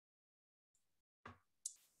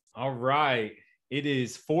All right. It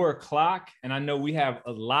is 4 o'clock, and I know we have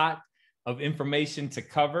a lot of information to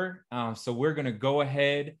cover. So we're going to go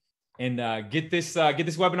ahead and get this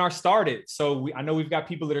webinar started. So I know we've got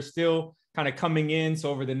people that are still kind of coming in.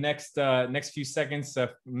 So over the next few seconds, a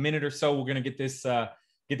minute or so, we're going to get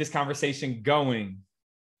this conversation going.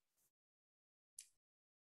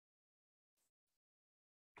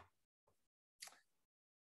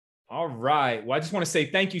 All right. Well, I just want to say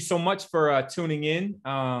thank you so much for tuning in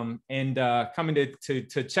and coming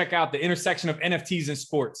to check out the intersection of NFTs and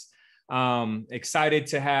sports. Excited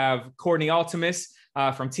to have Courtney Altimus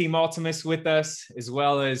from Team Altimus with us, as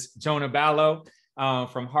well as Jonah Ballo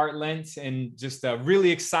from Heartlent, and just really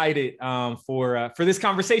excited for this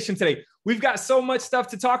conversation today. We've got so much stuff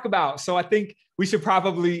to talk about, so I think we should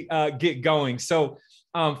probably get going. So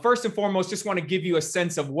first and foremost, just want to give you a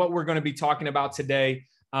sense of what we're going to be talking about today.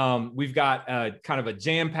 We've got kind of a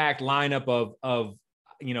jam-packed lineup of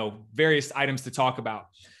various items to talk about.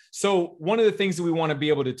 So one of the things that we want to be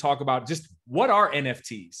able to talk about, just what are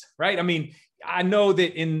NFTs, right? I mean, I know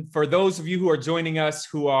that for those of you who are joining us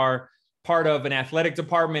who are part of an athletic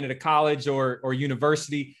department at a college or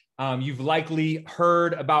university, you've likely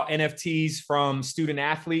heard about NFTs from student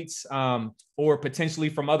athletes or potentially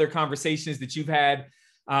from other conversations that you've had.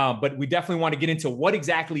 But we definitely want to get into what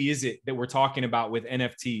exactly is it that we're talking about with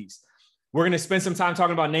NFTs. We're going to spend some time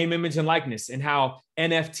talking about name, image, and likeness, and how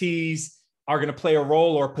NFTs are going to play a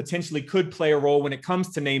role, or potentially could play a role, when it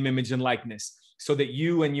comes to name, image, and likeness, so that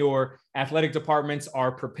you and your athletic departments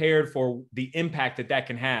are prepared for the impact that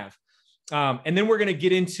can have. And then we're going to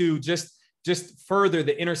get into just further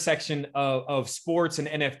the intersection of sports and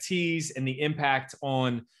NFTs and the impact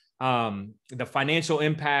on the financial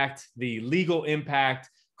impact, the legal impact,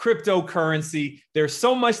 cryptocurrency. There's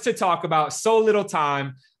so much to talk about, so little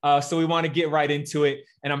time. So we want to get right into it.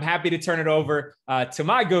 And I'm happy to turn it over to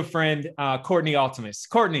my good friend, Courtney Altimus.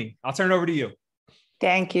 Courtney, I'll turn it over to you.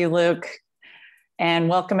 Thank you, Luke. And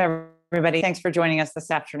welcome, everybody. Thanks for joining us this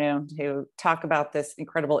afternoon to talk about this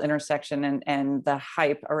incredible intersection and the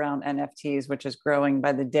hype around NFTs, which is growing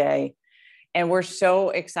by the day. And we're so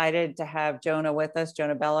excited to have Jonah with us,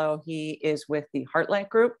 Jonah Ballo. He is with the Heartlent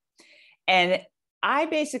group. And I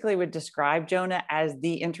basically would describe Jonah as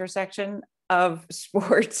the intersection of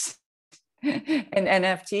sports and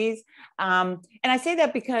NFTs. And I say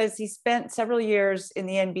that because he spent several years in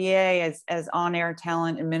the NBA as on-air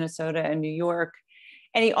talent in Minnesota and New York.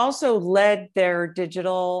 And he also led their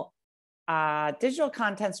digital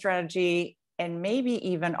content strategy, and maybe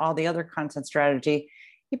even all the other content strategy.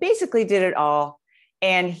 He basically did it all.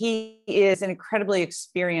 And he is an incredibly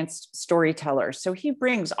experienced storyteller. So he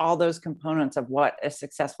brings all those components of what a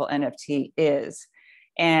successful NFT is.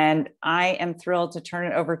 And I am thrilled to turn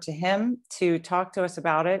it over to him to talk to us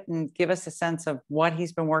about it and give us a sense of what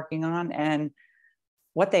he's been working on and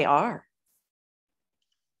what they are.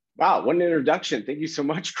 Wow, what an introduction. Thank you so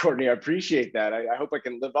much, Courtney. I appreciate that. I hope I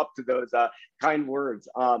can live up to those kind words.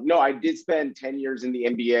 No, I did spend 10 years in the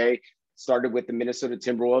NBA. Started with the Minnesota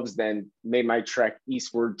Timberwolves, then made my trek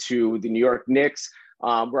eastward to the New York Knicks,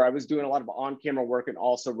 where I was doing a lot of on-camera work and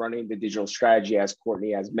also running the digital strategy, as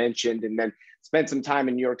Courtney has mentioned, and then spent some time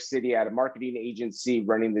in New York City at a marketing agency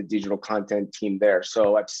running the digital content team there.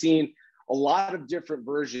 So I've seen a lot of different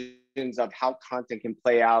versions of how content can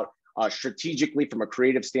play out strategically from a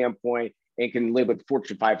creative standpoint, and can live with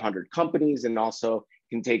Fortune 500 companies, and also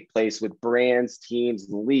can take place with brands, teams,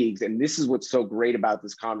 and leagues. And this is what's so great about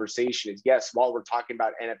this conversation is, yes, while we're talking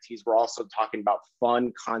about NFTs, we're also talking about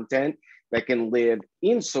fun content that can live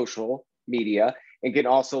in social media and can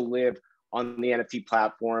also live on the NFT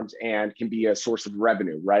platforms and can be a source of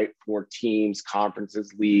revenue, right, for teams,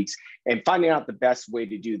 conferences, leagues, and finding out the best way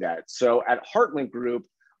to do that. So at Heartlent Group,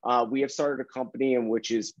 we have started a company in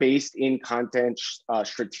which is based in content,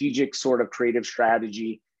 strategic sort of creative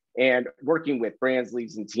strategy, and working with brands,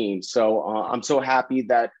 leagues, and teams. So I'm so happy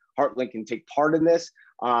that Heartlent can take part in this.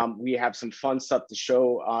 We have some fun stuff to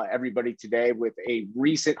show everybody today with a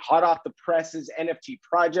recent hot off the presses NFT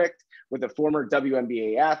project with a former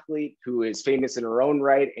WNBA athlete who is famous in her own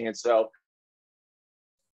right. And so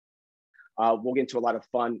we'll get into a lot of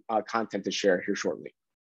fun content to share here shortly.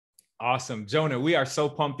 Awesome. Jonah, we are so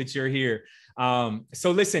pumped that you're here.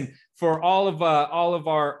 So listen, for all of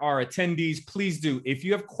our attendees, please do, if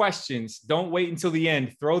you have questions, don't wait until the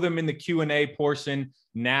end. Throw them in the Q&A portion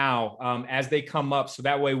now as they come up, so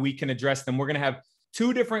that way we can address them. We're going to have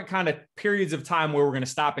two different kind of periods of time where we're going to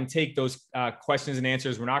stop and take those questions and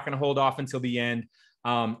answers. We're not going to hold off until the end.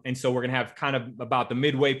 And so we're going to have kind of about the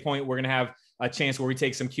midway point, we're going to have a chance where we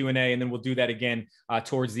take some Q&A, and then we'll do that again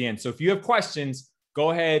towards the end. So if you have questions,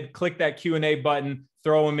 go ahead, click that Q&A button,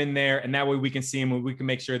 throw them in there, and that way we can see them and we can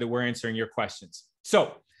make sure that we're answering your questions.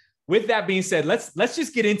 So with that being said, let's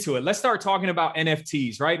just get into it. Let's start talking about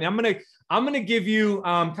NFTs, right? And I'm gonna give you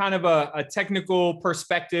kind of a technical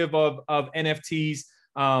perspective of NFTs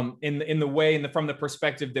in the way and from the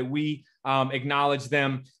perspective that we acknowledge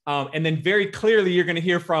them. And then very clearly, you're going to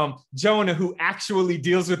hear from Jonah, who actually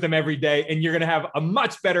deals with them every day, and you're going to have a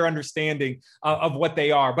much better understanding of what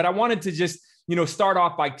they are. But I wanted to just, start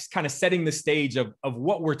off by kind of setting the stage of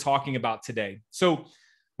what we're talking about today. So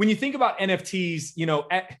when you think about NFTs,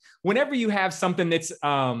 whenever you have something that's,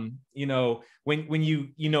 when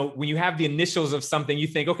you have the initials of something, you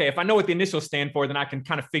think, okay, if I know what the initials stand for, then I can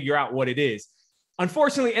kind of figure out what it is.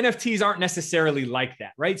 Unfortunately, NFTs aren't necessarily like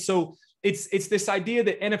that, right? So it's this idea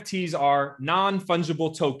that NFTs are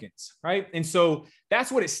non-fungible tokens, right? And so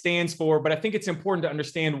that's what it stands for. But I think it's important to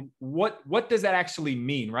understand what does that actually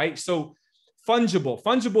mean, right? So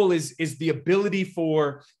fungible is the ability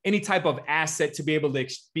for any type of asset to be able to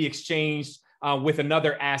be exchanged with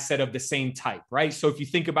another asset of the same type, right? So if you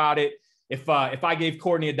think about it, if I gave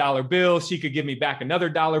Courtney a dollar bill, she could give me back another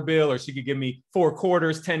dollar bill, or she could give me 4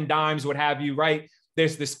 quarters, 10 dimes, what have you, right?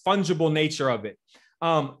 There's this fungible nature of it.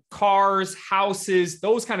 Cars, houses,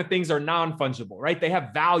 those kind of things are non-fungible, right? They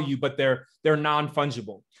have value, but they're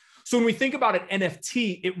non-fungible. So when we think about an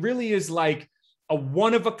NFT, it really is like a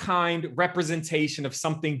one-of-a-kind representation of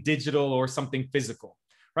something digital or something physical,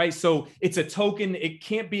 right? So it's a token. It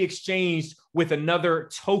can't be exchanged with another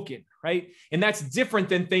token, right? And that's different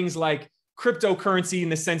than things like cryptocurrency in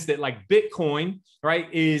the sense that like Bitcoin,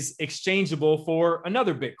 right, is exchangeable for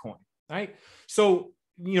another Bitcoin, right? So,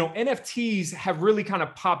 NFTs have really kind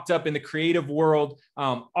of popped up in the creative world,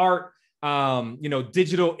 art,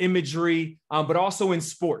 digital imagery, but also in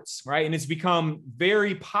sports, right? And it's become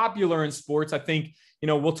very popular in sports. I think,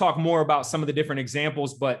 we'll talk more about some of the different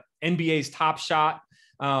examples, but NBA's Top Shot,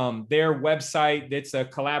 their website, it's a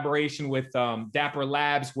collaboration with Dapper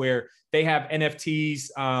Labs, where they have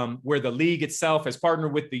NFTs, where the league itself has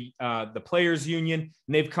partnered with the Players Union,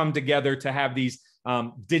 and they've come together to have these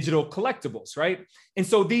digital collectibles, right? And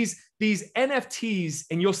so these NFTs,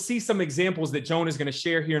 and you'll see some examples that Joan is going to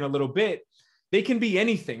share here in a little bit, they can be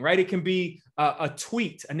anything, right? It can be a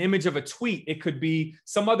tweet, an image of a tweet. It could be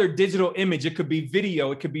some other digital image. It could be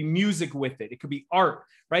video. It could be music with it. It could be art,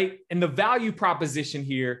 right? And the value proposition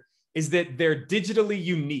here is that they're digitally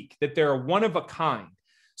unique, that they're one of a kind.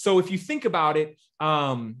 So if you think about it,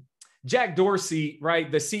 Jack Dorsey,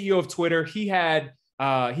 right, the CEO of Twitter, he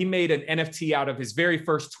made an NFT out of his very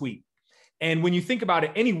first tweet. And when you think about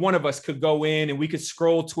it, any one of us could go in and we could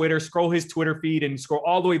scroll his Twitter feed and scroll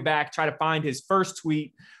all the way back, try to find his first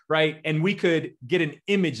tweet, right? And we could get an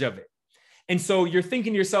image of it. And so you're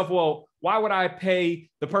thinking to yourself, well, why would I pay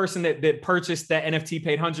the person that purchased that NFT,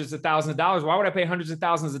 paid hundreds of thousands of dollars? Why would I pay hundreds of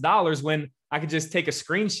thousands of dollars when I could just take a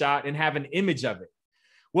screenshot and have an image of it?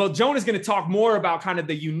 Well, Joan is going to talk more about kind of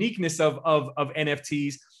the uniqueness of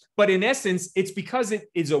NFTs. But in essence, it's because it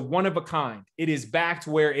is a one of a kind. It is backed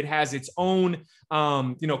where it has its own,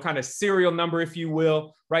 kind of serial number, if you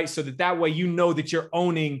will, right? So that way, that you're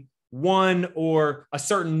owning one or a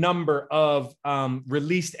certain number of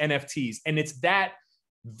released NFTs. And it's that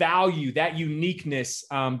value, that uniqueness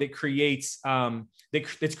that creates,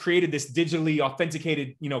 that's created this digitally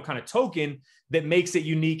authenticated, kind of token that makes it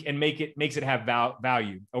unique and makes it have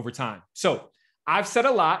value over time. So I've said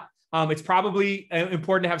a lot. It's probably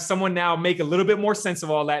important to have someone now make a little bit more sense of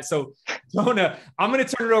all that. So, Jonah, I'm going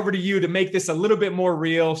to turn it over to you to make this a little bit more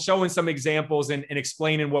real, showing some examples and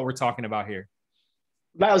explaining what we're talking about here.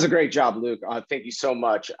 That was a great job, Luke. Thank you so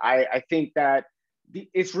much. I think that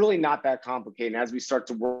it's really not that complicated as we start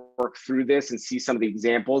to work through this and see some of the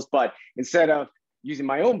examples. But instead of using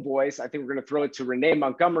my own voice, I think we're going to throw it to Renee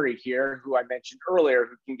Montgomery here, who I mentioned earlier,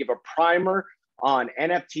 who can give a primer on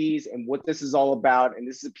NFTs and what this is all about. And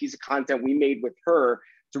this is a piece of content we made with her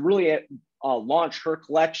to really launch her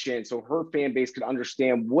collection so her fan base could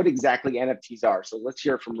understand what exactly NFTs are. So let's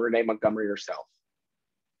hear from Renee Montgomery herself.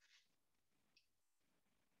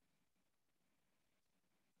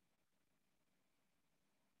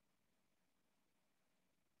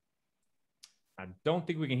 I don't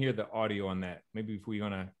think we can hear the audio on that. Maybe if we're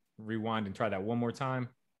going to rewind and try that one more time.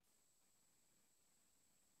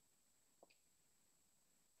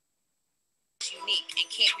 Unique and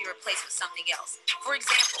can't be replaced with something else. For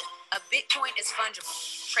example, a Bitcoin is fungible.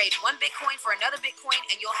 Trade one Bitcoin for another Bitcoin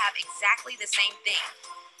and you'll have exactly the same thing.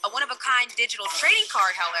 A one-of-a-kind digital trading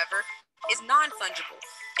card, however, is non-fungible.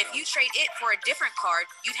 If you trade it for a different card,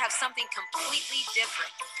 you'd have something completely different.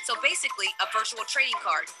 So basically, a virtual trading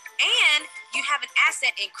card. And you have an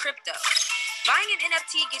asset in crypto. Buying an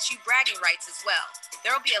NFT gets you bragging rights as well.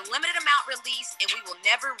 There will be a limited amount released, and we will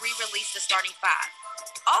never re-release the starting 5.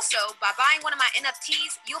 Also, by buying one of my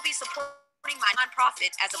NFTs, you'll be supporting my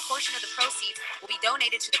nonprofit, as a portion of the proceeds will be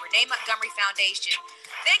donated to the Renee Montgomery Foundation.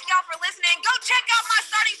 Thank y'all for listening. Go check out my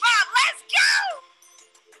starting 5. Let's go!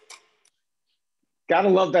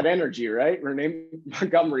 Gotta love that energy, right? Renee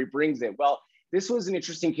Montgomery brings it. Well, this was an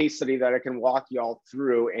interesting case study that I can walk y'all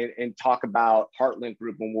through and talk about Heartlent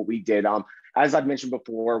Group and what we did. As I've mentioned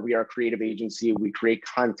before, we are a creative agency. We create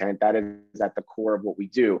content. That is at the core of what we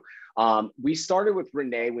do. We started with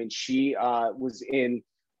Renee when she was in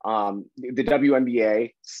the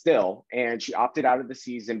WNBA still, and she opted out of the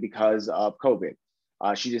season because of COVID.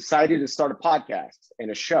 She decided to start a podcast and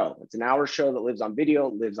a show. It's an hour show that lives on video,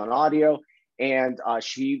 lives on audio, and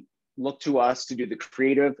she looked to us to do the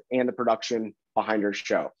creative and the production behind her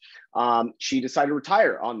show. She decided to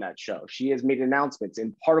retire on that show. She has made announcements,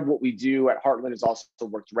 and part of what we do at Heartlent is also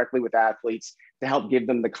work directly with athletes to help give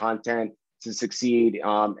them the content to succeed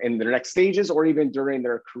in their next stages or even during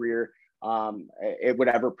their career at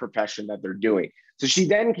whatever profession that they're doing. So she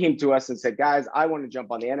then came to us and said, guys, I want to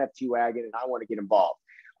jump on the NFT wagon and I want to get involved.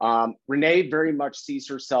 Renee very much sees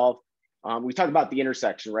herself. We talked about the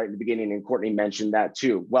intersection right in the beginning, and Courtney mentioned that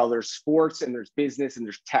too. Well, there's sports and there's business and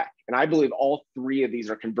there's tech. And I believe all three of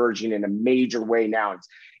these are converging in a major way now.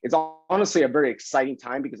 It's honestly a very exciting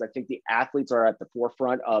time because I think the athletes are at the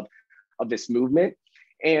forefront of this movement.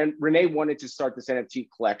 And Renee wanted to start this NFT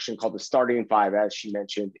collection called the Starting 5, as she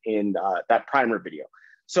mentioned in that primer video.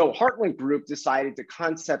 So Heartlent Group decided to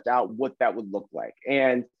concept out what that would look like.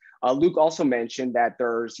 And Luke also mentioned that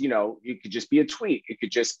there's, it could just be a tweet. It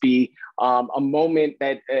could just be a moment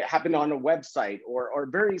that happened on a website or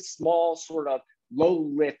very small sort of low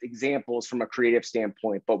lift examples from a creative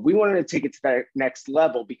standpoint. But we wanted to take it to that next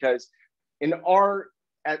level because in our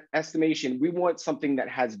estimation, we want something that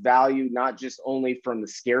has value, not just only from the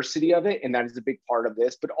scarcity of it, and that is a big part of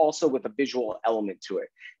this, but also with a visual element to it.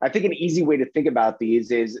 I think an easy way to think about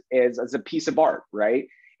these is as a piece of art, right?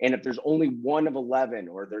 And if there's only one of 11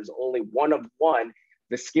 or there's only one of one,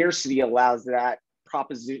 the scarcity allows that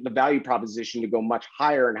proposition, the value proposition to go much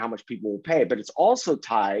higher in how much people will pay. But it's also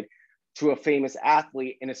tied to a famous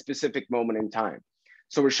athlete in a specific moment in time.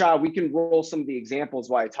 So Rashad, we can roll some of the examples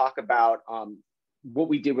while I talk about what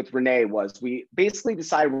we did with Renee was we basically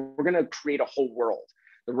decided we're going to create a whole world,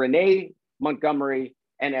 the Renee Montgomery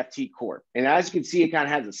NFT court. And as you can see, it kind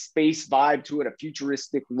of has a space vibe to it, a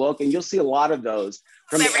futuristic look, and you'll see a lot of those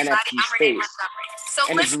from the NFT space. So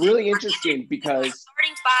and it's really interesting because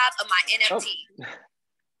starting 5 of my NFT. Oh,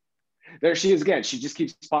 there she is again. She just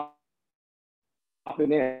keeps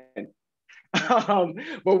popping in.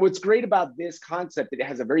 But what's great about this concept, it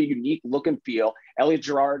has a very unique look and feel. Elliot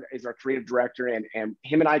Gerard is our creative director, and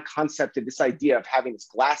him and I concepted this idea of having this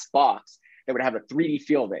glass box that would have a 3D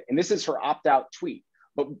feel of it. And this is her opt-out tweet.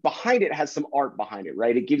 But behind it has some art behind it,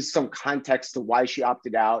 right? It gives some context to why she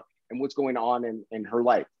opted out and what's going on in her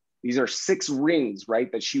life. These are 6 rings,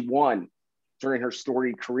 right, that she won during her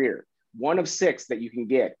storied career. 1 of 6 that you can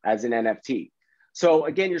get as an NFT. So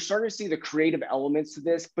again, you're starting to see the creative elements to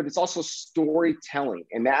this, but it's also storytelling.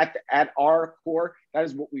 And that at our core, that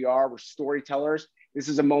is what we are. We're storytellers. This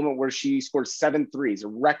is a moment where she scored 7 threes, a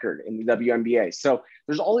record in the WNBA. So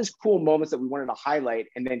there's all these cool moments that we wanted to highlight.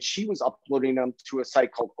 And then she was uploading them to a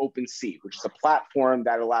site called OpenSea, which is a platform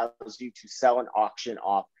that allows you to sell and auction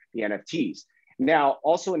off the NFTs. Now,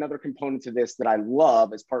 also another component to this that I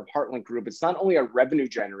love as part of Heartlent Group, it's not only a revenue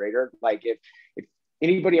generator. Like if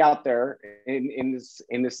anybody out there in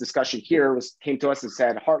this discussion here came to us and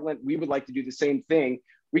said, Heartlent, we would like to do the same thing.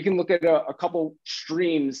 We can look at a couple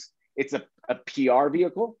streams. It's a PR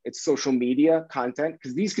vehicle. It's social media content,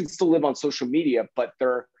 because these can still live on social media, but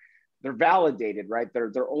they're validated, right?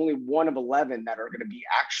 They're only 1 of 11 that are going to be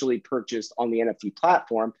actually purchased on the NFT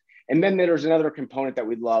platform. And then there's another component that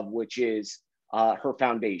we love, which is her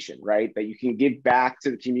foundation, right? That you can give back to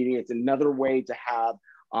the community. It's another way to have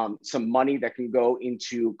some money that can go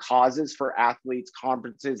into causes for athletes,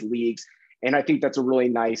 conferences, leagues. And I think that's a really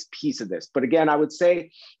nice piece of this. But again, I would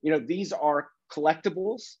say, these are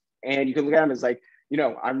collectibles, and you can look at them as like,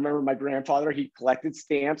 I remember my grandfather, he collected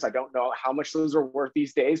stamps. I don't know how much those are worth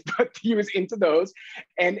these days, but he was into those.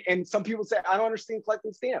 And some people say, I don't understand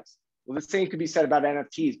collecting stamps. Well, the same could be said about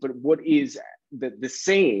NFTs, but what is the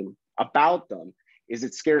same about them is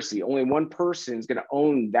its scarcity. Only one person is going to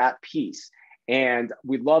own that piece. And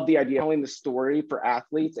we love the idea of telling the story for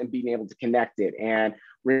athletes and being able to connect it. And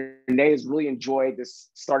Renee has really enjoyed this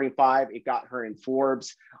starting 5. It got her in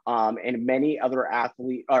Forbes and many other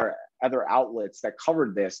other outlets that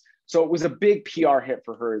covered this. So it was a big PR hit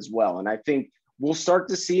for her as well. And I think we'll start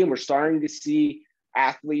to see, and we're starting to see,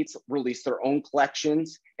 athletes release their own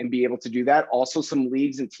collections and be able to do that. Also, some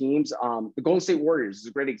leagues and teams. The Golden State Warriors is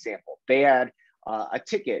a great example. They had a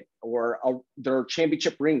ticket or their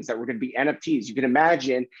championship rings that were going to be NFTs. You can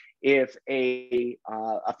imagine if a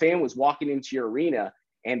fan was walking into your arena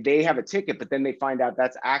and they have a ticket, but then they find out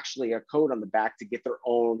that's actually a code on the back to get their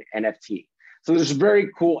own NFT. So there's very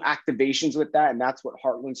cool activations with that. And that's what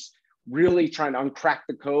Heartlent's really trying to uncrack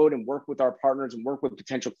the code and work with our partners and work with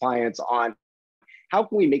potential clients on how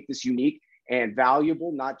can we make this unique and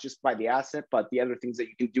valuable, not just by the asset, but the other things that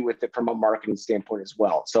you can do with it from a marketing standpoint as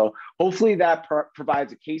well. So hopefully that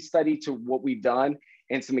provides a case study to what we've done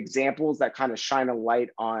and some examples that kind of shine a light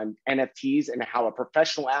on NFTs and how a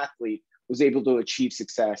professional athlete was able to achieve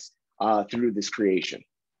success through this creation.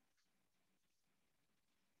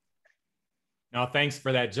 No, thanks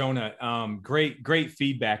for that, Jonah. Great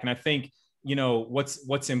feedback. And I think, you know,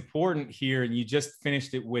 what's important here, and you just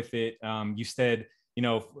finished it with it. You said, you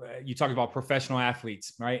know, you talked about professional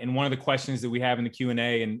athletes, right? And one of the questions that we have in the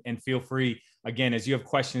Q&A, and feel free, again, as you have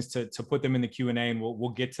questions to put them in the Q&A, and we'll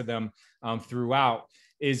get to them throughout,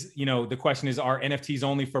 is, you know, the question is, are NFTs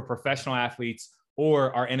only for professional athletes,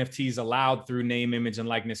 or are NFTs allowed through name, image, and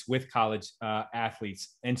likeness with college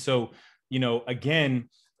athletes? And so, you know, again,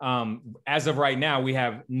 as of right now, we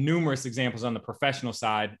have numerous examples on the professional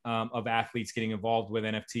side of athletes getting involved with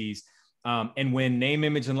NFTs. And when name,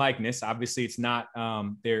 image, and likeness, obviously it's not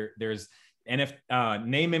there's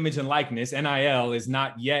name, image, and likeness, NIL, is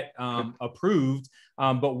not yet approved.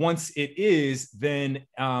 But once it is, then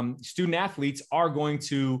student athletes are going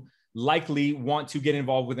to likely want to get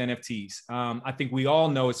involved with NFTs. I think we all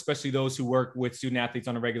know, especially those who work with student athletes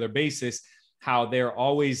on a regular basis, how they're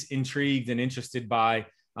always intrigued and interested by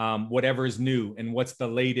whatever is new and what's the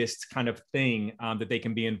latest kind of thing that they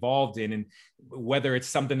can be involved in. And whether it's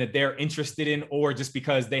something that they're interested in, or just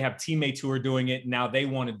because they have teammates who are doing it, now they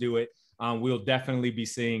want to do it, we'll definitely be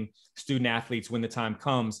seeing student athletes, when the time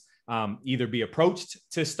comes, either be approached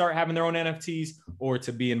to start having their own NFTs or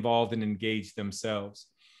to be involved and engage themselves.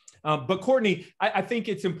 But Courtney, I think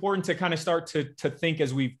it's important to kind of start to think,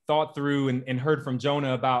 as we've thought through and heard from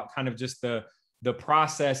Jonah about kind of just the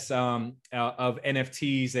process of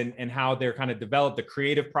NFTs and how they're kind of developed, the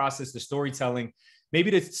creative process, the storytelling,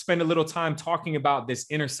 maybe to spend a little time talking about this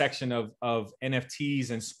intersection of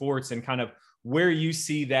NFTs and sports, and kind of where you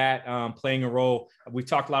see that playing a role. We've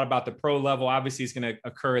talked a lot about the pro level. Obviously, it's going to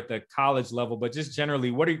occur at the college level, but just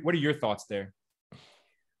generally, what are your thoughts there?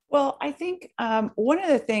 Well, I think one of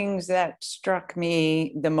the things that struck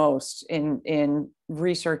me the most in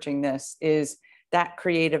researching this is that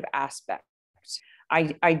creative aspect.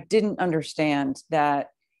 I didn't understand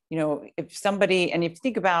that, you know, if somebody, and if you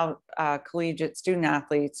think about collegiate student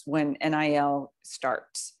athletes, when NIL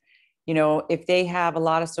starts, you know, if they have a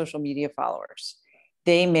lot of social media followers,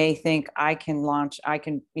 they may think I can,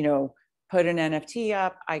 you know, put an NFT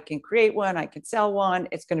up, I can create one, I can sell one,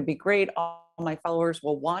 it's going to be great, all my followers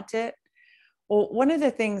will want it. Well, one of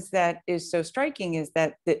the things that is so striking is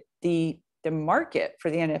that the market for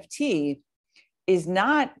the NFT is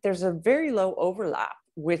not, there's a very low overlap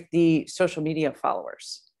with the social media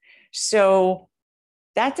followers. So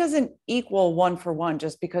that doesn't equal one for one.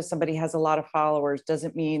 Just because somebody has a lot of followers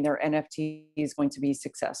doesn't mean their NFT is going to be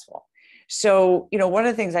successful. So, you know, one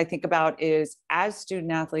of the things I think about is, as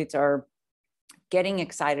student athletes are getting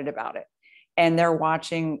excited about it, and they're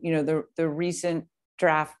watching, you know, the recent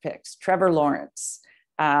draft picks, Trevor Lawrence,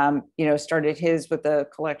 you know, started his with a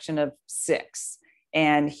collection of 6.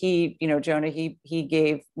 And he, you know, Jonah, he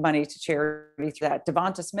gave money to charity through that.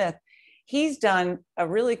 Devonta Smith, he's done a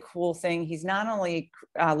really cool thing. He's not only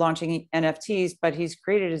launching NFTs, but he's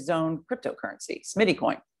created his own cryptocurrency, Smitty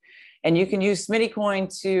Coin. And you can use Smitty Coin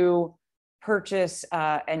to purchase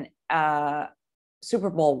an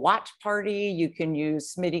Super Bowl watch party. You can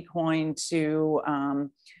use Smitty Coin to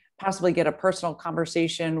possibly get a personal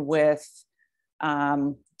conversation with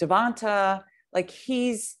Devonta. Like,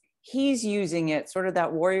 he's using it, sort of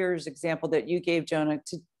that Warriors example that you gave, Jonah,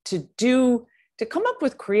 to come up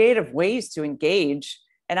with creative ways to engage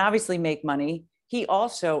and obviously make money. He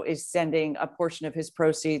also is sending a portion of his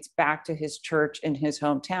proceeds back to his church in his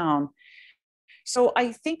hometown. So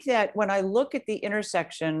I think that when I look at the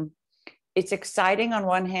intersection, it's exciting on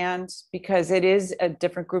one hand because it is a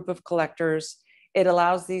different group of collectors. It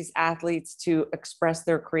allows these athletes to express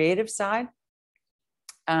their creative side.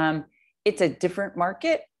 It's a different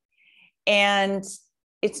market, and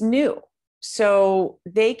it's new. So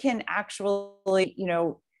they can actually, you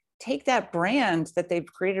know, take that brand that they've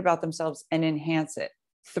created about themselves and enhance it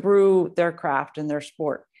through their craft and their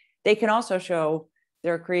sport. they can also show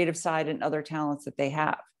their creative side and other talents that they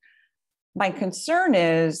have. My concern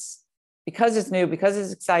is, because it's new, because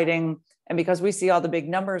it's exciting, and because we see all the big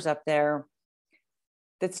numbers up there,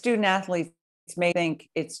 that student athletes may think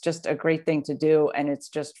it's just a great thing to do and it's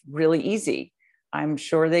just really easy. I'm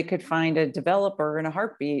sure they could find a developer in a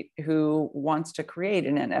heartbeat who wants to create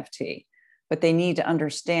an NFT, but they need to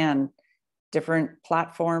understand different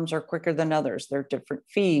platforms are quicker than others. There are different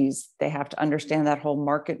fees. They have to understand that whole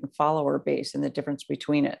market and follower base and the difference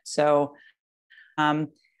between it. So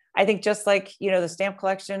I think just like, the stamp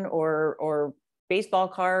collection or baseball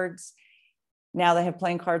cards, now they have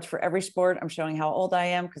playing cards for every sport. I'm showing how old I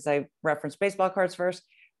am because I referenced baseball cards first,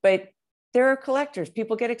 but there are collectors.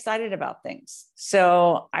 People get excited about things.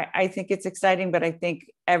 So I think it's exciting, but I think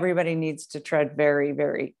everybody needs to tread very,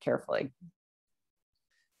 very carefully.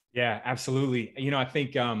 Yeah, absolutely. I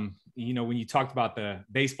think, when you talked about the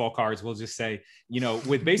baseball cards, we'll just say,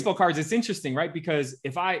 with baseball cards, it's interesting, right? Because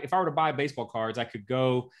if I were to buy baseball cards, I could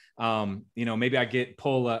go, maybe I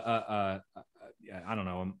pull a I don't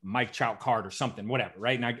know, a Mike Trout card or something, whatever,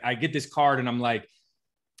 right? And I get this card and I'm like,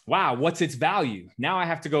 wow, what's its value? Now I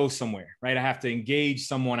have to go somewhere, right? I have to engage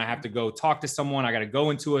someone. I have to go talk to someone. I got to go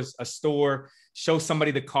into a store, show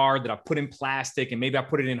somebody the card that I put in plastic, and maybe I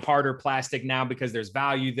put it in harder plastic now because there's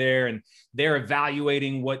value there, and they're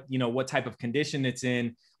evaluating what type of condition it's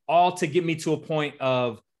in, all to get me to a point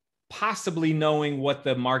of possibly knowing what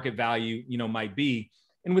the market value, might be.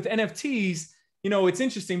 And with NFTs, it's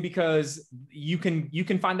interesting because you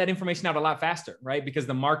can find that information out a lot faster, right? Because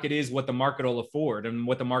the market is what the market will afford and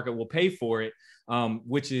what the market will pay for it,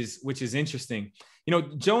 which is interesting.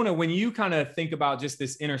 Jonah, when you kind of think about just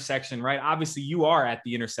this intersection, right? Obviously, you are at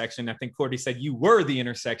the intersection. I think Courtney said you were the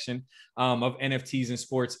intersection of NFTs and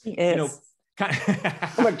sports. Yes.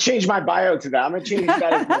 I'm going to change my bio to that. I'm going to change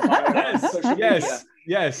that.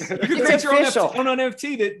 Yes. You can create your own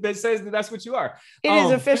NFT that says that's what you are. It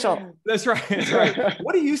is official. That's right. That's right.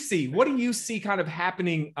 What do you see? What do you see kind of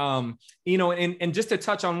happening? And just to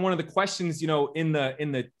touch on one of the questions, in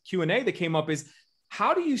the Q&A that came up is,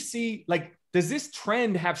 how do you see, does this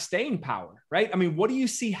trend have staying power, right? I mean, what do you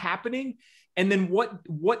see happening? And then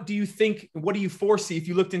what do you think, what do you foresee if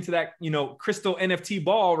you looked into that, crystal NFT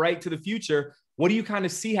ball, right, to the future? What do you kind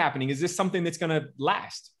of see happening? Is this something that's going to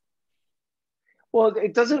last? Well,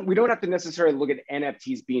 we don't have to necessarily look at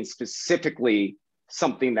NFTs being specifically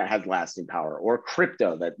something that has lasting power, or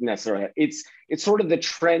crypto that necessarily, it's sort of the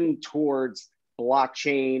trend towards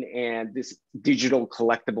blockchain and this digital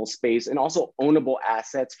collectible space, and also ownable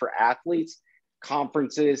assets for athletes,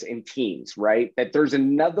 conferences, and teams, right? That there's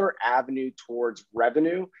another avenue towards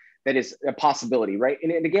revenue that is a possibility, right?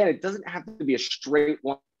 And again, it doesn't have to be a straight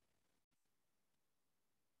line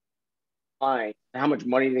how much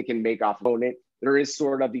money they can make off of it. There is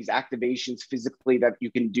sort of these activations physically that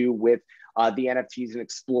you can do with the NFTs and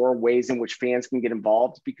explore ways in which fans can get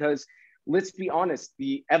involved, because let's be honest,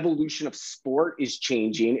 the evolution of sport is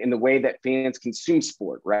changing in the way that fans consume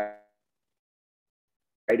sport, right?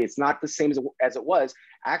 It's not the same as it was.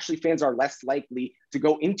 Actually, fans are less likely to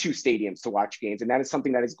go into stadiums to watch games. And that is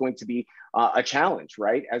something that is going to be a challenge,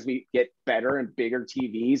 right? As we get better and bigger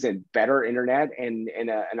TVs and better internet and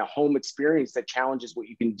a home experience that challenges what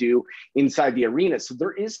you can do inside the arena. So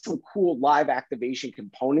there is some cool live activation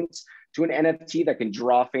components to an NFT that can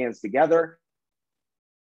draw fans together.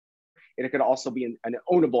 And it could also be an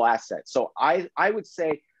ownable asset. So I would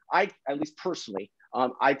say, at least personally,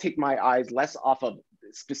 I take my eyes less off of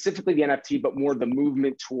specifically the NFT, but more the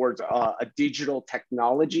movement towards a digital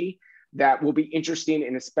technology that will be interesting.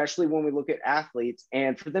 And especially when we look at athletes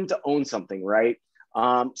and for them to own something, right?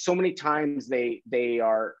 So many times they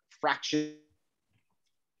are fractioned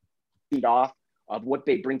off of what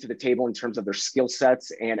they bring to the table in terms of their skill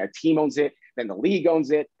sets, and a team owns it, then the league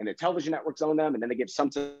owns it, and the television networks own them, and then they give some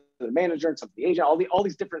to the manager and some to the agent, all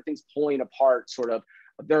these different things pulling apart sort of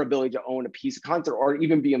their ability to own a piece of content or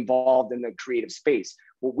even be involved in the creative space.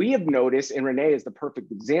 What we have noticed, and Renee is the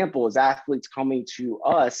perfect example, is athletes coming to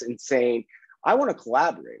us and saying, I want to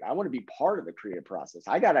collaborate. I want to be part of the creative process.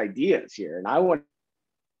 I got ideas here and I want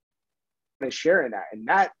to share in that. And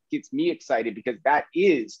that gets me excited, because that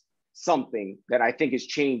is something that I think is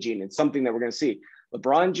changing and something that we're going to see.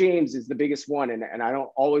 LeBron James is the biggest one, and I don't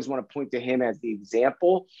always want to point to him as the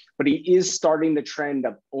example, but he is starting the trend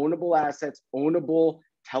of ownable assets, ownable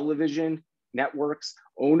television networks,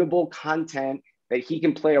 ownable content that he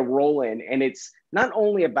can play a role in. And it's not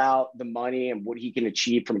only about the money and what he can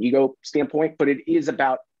achieve from an ego standpoint, but it is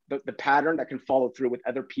about the pattern that can follow through with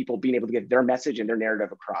other people being able to get their message and their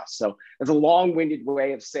narrative across. So it's a long-winded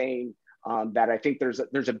way of saying that I think there's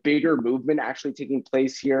a bigger movement actually taking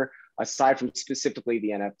place here, aside from specifically the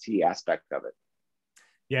NFT aspect of it.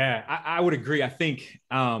 Yeah, I would agree. I think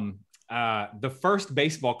the first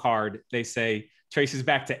baseball card, they say, traces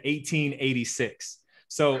back to 1886.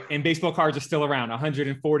 So, and baseball cards are still around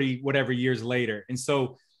 140 whatever years later. And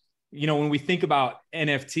so, you know, when we think about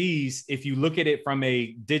NFTs, if you look at it from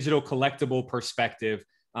a digital collectible perspective,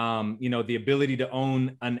 you know, the ability to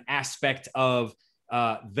own an aspect of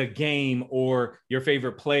the game or your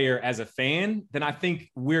favorite player as a fan, then I think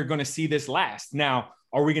we're going to see this last. Now,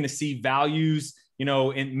 are we going to see values, you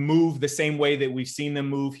know, and move the same way that we've seen them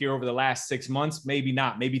move here over the last 6 months? Maybe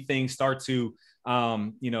not. Maybe things start to,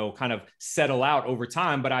 you know, kind of settle out over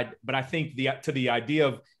time. But I think the idea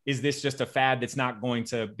of, is this just a fad that's not going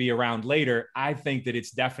to be around later? I think that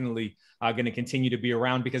it's definitely going to continue to be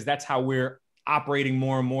around, because that's how we're operating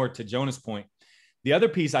more and more, to Jonah's point. The other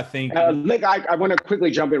piece, I think, Nick, I want to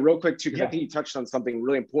quickly jump in real quick too, because I think you touched on something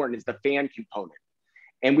really important, is the fan component.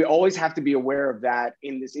 And we always have to be aware of that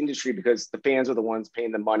in this industry, because the fans are the ones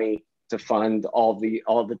paying the money to fund all the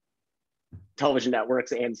television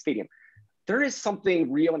networks and stadium. There is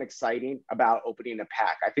something real and exciting about opening a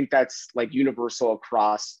pack. I think that's like universal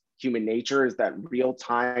across human nature, is that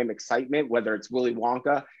real-time excitement, whether it's Willy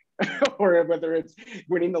Wonka or whether it's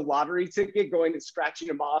winning the lottery ticket, going and scratching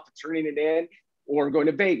them off, turning it in, or going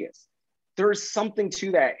to Vegas. There's something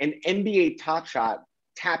to that. And NBA Top Shot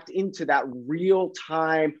tapped into that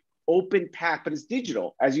real-time open pack, but it's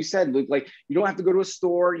digital. As you said, Luke, like, you don't have to go to a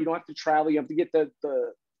store, you don't have to travel, you have to get the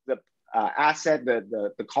asset,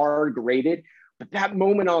 the card graded. But that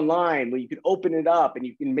moment online where you can open it up and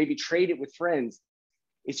you can maybe trade it with friends,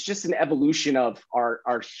 it's just an evolution of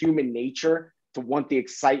our human nature to want the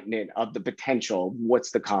excitement of the potential of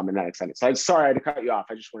what's to come and that excitement. So I'm sorry I had to cut you off.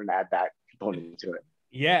 I just wanted to add that component to it.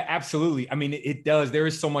 Yeah, absolutely. I mean, it does. There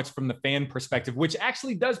is so much from the fan perspective, which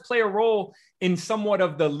actually does play a role in somewhat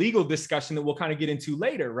of the legal discussion that we'll kind of get into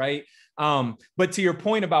later, right? But to your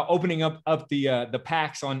point about opening up the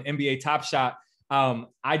packs on NBA Top Shot,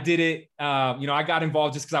 I did it. You know, I got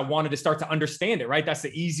involved just because I wanted to start to understand it, right? That's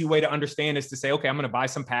the easy way to understand, is to say, okay, I'm going to buy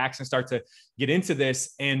some packs and start to get into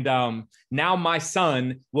this. And now my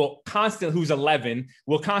son will constantly, who's 11,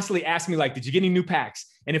 will constantly ask me, like, did you get any new packs?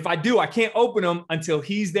 And if I do, I can't open them until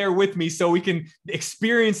he's there with me, so we can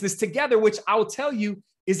experience this together, which I'll tell you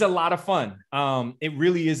is a lot of fun. It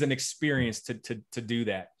really is an experience to do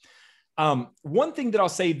that. One thing that I'll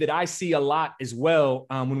say that I see a lot as well,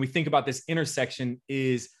 when we think about this intersection,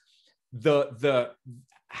 is the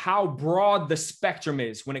how broad the spectrum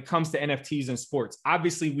is when it comes to NFTs and sports.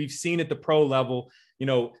 Obviously, we've seen at the pro level, you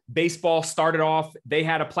know, baseball started off, they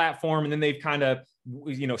had a platform, and then they've kind of,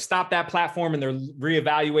 you know, stopped that platform, and they're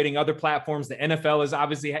reevaluating other platforms. The NFL is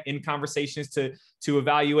obviously in conversations to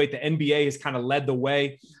evaluate. The NBA has kind of led the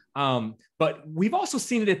way. But we've also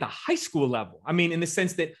seen it at the high school level. I mean, in the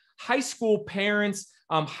sense that high school parents,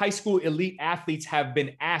 high school elite athletes have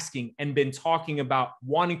been asking and been talking about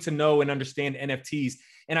wanting to know and understand NFTs.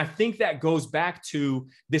 And I think that goes back to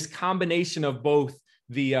this combination of both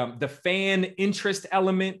the fan interest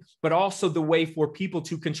element, but also the way for people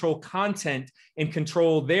to control content and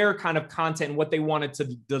control their kind of content and what they wanted to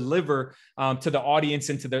deliver to the audience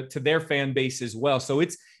and to their fan base as well. So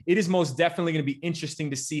it is most definitely going to be interesting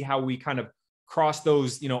to see how we kind of cross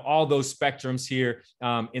those, you know, all those spectrums here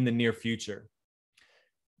in the near future.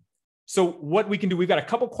 So what we can do, we've got a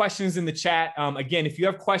couple questions in the chat. Again, if you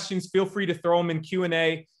have questions, feel free to throw them in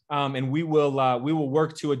Q&A, and we will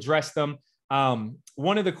work to address them.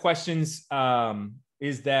 One of the questions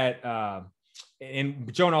is that,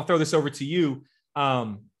 and Joan, I'll throw this over to you.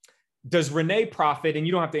 Does Renee profit? And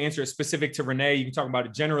you don't have to answer it specific to Renee. You can talk about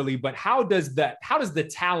it generally, but how does the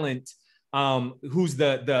talent, who's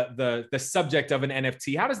the subject of an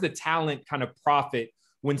NFT, how does the talent kind of profit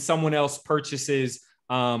when someone else purchases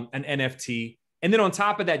an NFT? And then on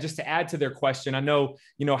top of that, just to add to their question, I know,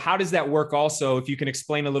 you know, how does that work also? If you can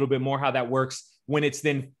explain a little bit more how that works when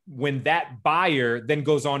that buyer then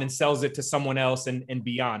goes on and sells it to someone else and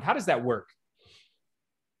beyond. How does that work?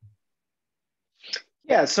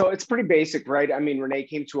 Yeah, so it's pretty basic, right? I mean, Renee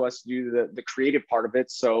came to us to do the creative part of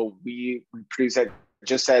it. So we produce it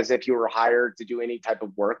just as if you were hired to do any type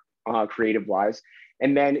of work, creative wise.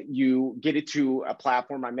 And then you get it to a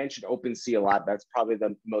platform. I mentioned OpenSea a lot. That's probably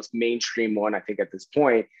the most mainstream one, I think, at this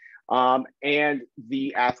point. And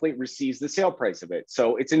the athlete receives the sale price of it.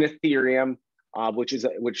 So it's an Ethereum, which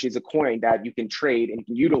is a coin that you can trade and you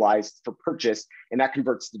can utilize for purchase, and that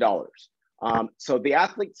converts to dollars. So the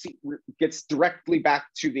athlete gets directly back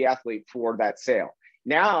to the athlete for that sale.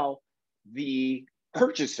 Now, the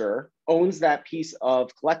purchaser owns that piece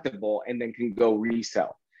of collectible and then can go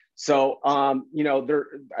resell. So,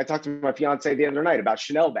 I talked to my fiance the other night about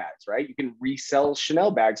Chanel bags, right? You can resell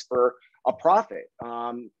Chanel bags for a profit.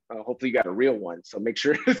 Hopefully you got a real one, so make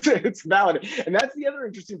sure it's valid. And that's the other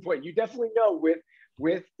interesting point. You definitely know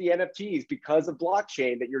with the NFTs, because of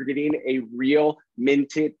blockchain, that you're getting a real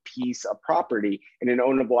minted piece of property and an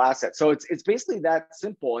ownable asset. So it's basically that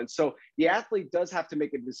simple. And so the athlete does have to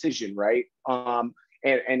make a decision, right? And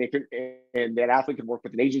that athlete can work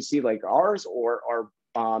with an agency like ours or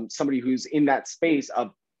somebody who's in that space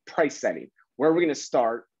of price setting. Where are we going to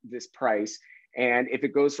start this price? And if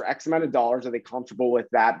it goes for X amount of dollars, are they comfortable with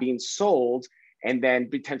that being sold and then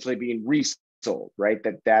potentially being resold, right?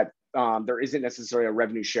 That there isn't necessarily a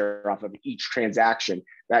revenue share off of each transaction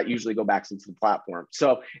that usually go back into the platform.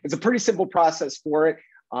 So it's a pretty simple process for it.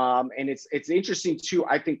 And it's interesting too,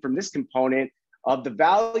 I think, from this component of the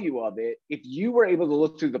value of it. If you were able to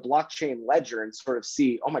look through the blockchain ledger and sort of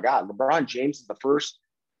see, oh my God, LeBron James is the first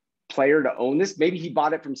player to own this. Maybe he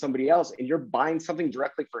bought it from somebody else and you're buying something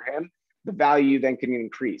directly for him, the value then can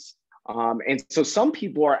increase. And so some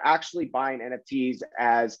people are actually buying NFTs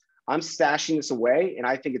as, I'm stashing this away and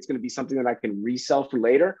I think it's going to be something that I can resell for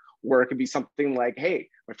later, or it could be something like, hey,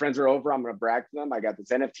 my friends are over, I'm going to brag to them, I got this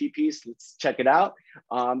NFT piece, let's check it out.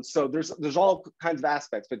 So there's all kinds of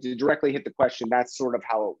aspects, but to directly hit the question, that's sort of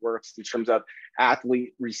how it works in terms of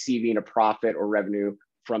athlete receiving a profit or revenue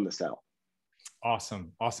from the sale.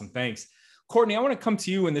 Awesome. Thanks. Courtney, I want to come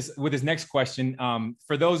to you with this next question.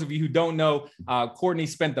 For those of you who don't know, Courtney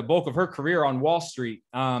spent the bulk of her career on Wall Street.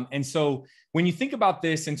 And so when you think about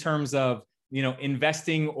this in terms of,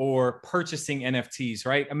 investing or purchasing NFTs,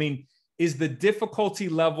 right? I mean, is the difficulty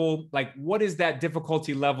level, like what is that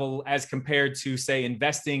difficulty level as compared to, say,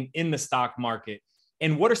 investing in the stock market?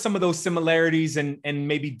 And what are some of those similarities and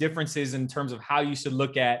maybe differences in terms of how you should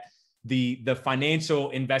look at the financial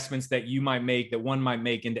investments that one might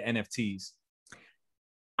make into NFTs?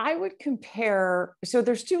 I would compare, so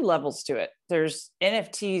there's two levels to it. There's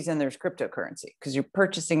NFTs and there's cryptocurrency, because you're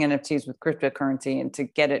purchasing NFTs with cryptocurrency, and to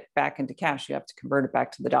get it back into cash, you have to convert it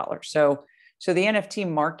back to the dollar. So the NFT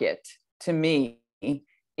market to me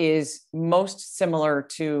is most similar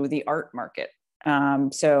to the art market.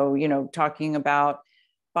 So, talking about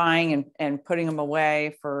buying and putting them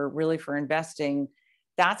away for investing,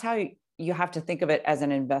 that's how you have to think of it as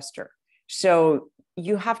an investor. So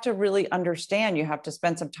you have to really understand, you have to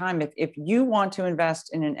spend some time. If you want to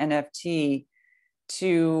invest in an NFT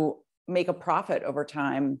to make a profit over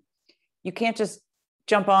time, you can't just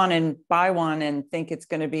jump on and buy one and think it's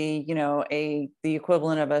going to be, the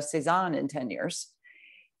equivalent of a Cezanne in 10 years.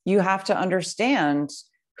 You have to understand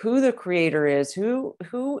who the creator is, who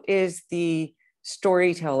is the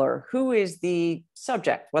storyteller, who is the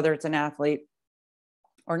subject, whether it's an athlete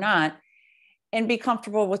or not, and be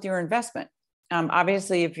comfortable with your investment.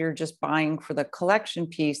 Obviously, if you're just buying for the collection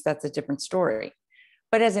piece, that's a different story.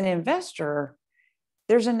 But as an investor,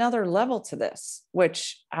 there's another level to this,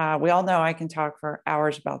 which we all know I can talk for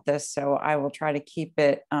hours about this, so I will try to keep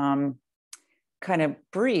it kind of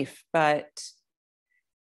brief. But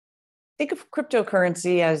think of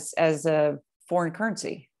cryptocurrency as a foreign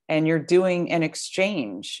currency, and you're doing an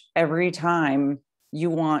exchange every time you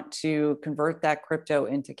want to convert that crypto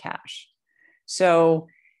into cash. So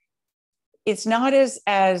it's not as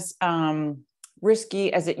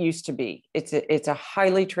risky as it used to be. It's a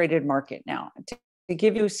highly traded market now. To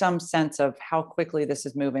give you some sense of how quickly this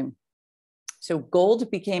is moving. So gold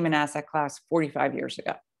became an asset class 45 years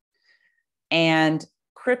ago. And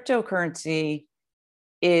cryptocurrency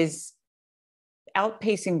is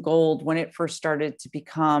outpacing gold when it first started to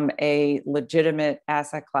become a legitimate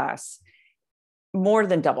asset class, more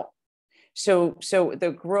than double. So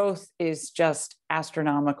the growth is just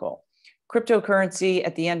astronomical. Cryptocurrency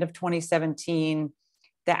at the end of 2017,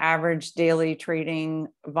 the average daily trading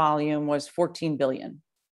volume was 14 billion.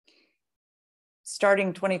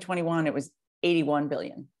 Starting 2021, it was 81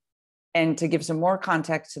 billion. And to give some more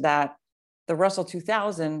context to that, the Russell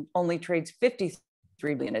 2000 only trades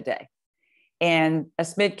 53 billion a day. And a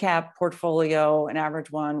mid-cap portfolio, an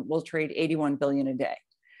average one, will trade 81 billion a day.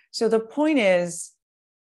 So the point is,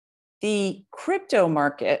 the crypto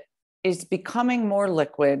market is becoming more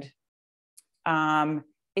liquid.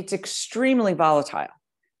 It's extremely volatile.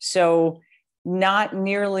 So not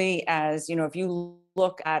nearly as, if you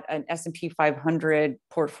look at an S&P 500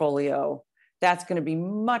 portfolio, that's going to be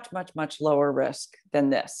much, much, much lower risk than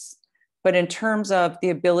this. But in terms of the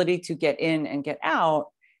ability to get in and get out,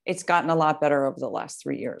 it's gotten a lot better over the last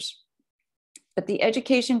 3 years. But the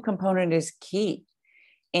education component is key.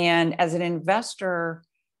 And as an investor,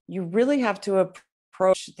 you really have to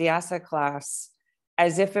approach the asset class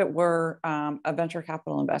as if it were a venture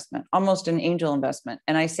capital investment, almost an angel investment.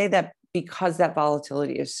 And I say that because that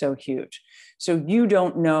volatility is so huge. So you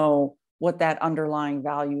don't know what that underlying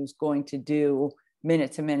value is going to do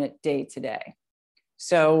minute to minute, day to day.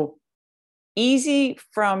 So easy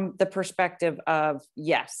from the perspective of,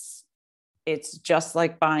 yes, it's just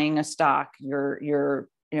like buying a stock. You're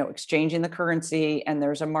exchanging the currency, and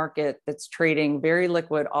there's a market that's trading very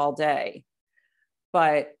liquid all day,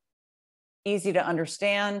 but easy to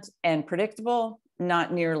understand and predictable,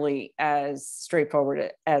 not nearly as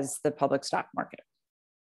straightforward as the public stock market.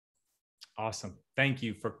 Awesome. Thank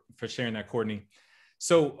you for sharing that, Courtney.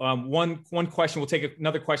 So one question, we'll take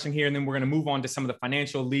another question here, and then we're going to move on to some of the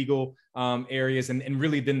financial, legal areas, and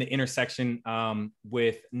really then the intersection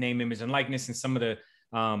with name, image, and likeness, and some of the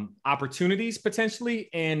opportunities potentially,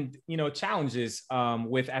 and challenges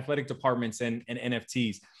with athletic departments and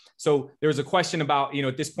NFTs. So there's a question about,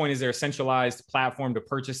 at this point, is there a centralized platform to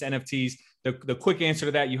purchase NFTs? The quick answer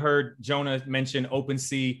to that, you heard Jonah mention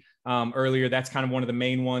OpenSea earlier. That's kind of one of the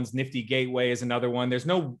main ones. Nifty Gateway is another one. There's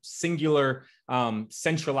no singular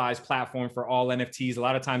centralized platform for all NFTs. A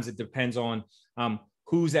lot of times it depends on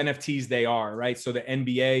whose NFTs they are, right? So the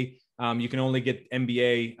NBA, you can only get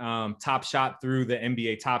NBA Top Shot through the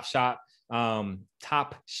NBA Top Shot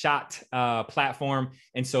platform.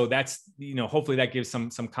 And so that's, hopefully that gives some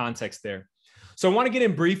context there. So I want to get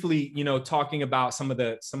in briefly, talking about some of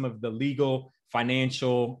the legal,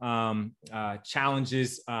 financial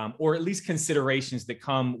challenges, or at least considerations that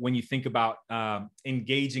come when you think about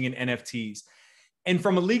engaging in NFTs. And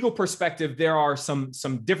from a legal perspective, there are some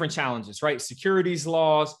different challenges, right? Securities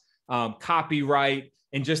laws, copyright,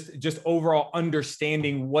 and just overall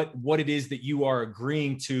understanding what it is that you are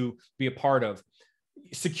agreeing to be a part of.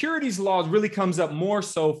 Securities laws really comes up more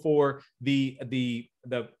so for the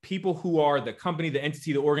people who are the company, the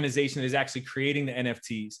entity, the organization that is actually creating the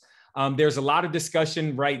NFTs. There's a lot of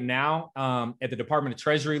discussion right now at the Department of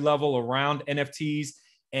Treasury level around NFTs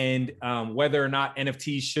and whether or not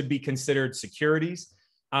NFTs should be considered securities.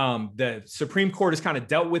 The Supreme Court has kind of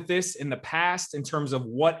dealt with this in the past in terms of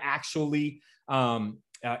what actually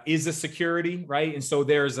is a security, right? And so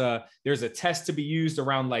there's a test to be used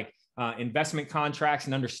around like investment contracts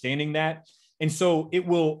and understanding that. And so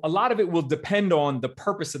a lot of it will depend on the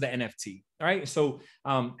purpose of the NFT, right? So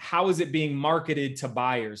how is it being marketed to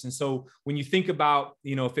buyers? And so when you think about,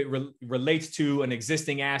 if it relates to an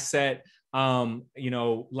existing asset,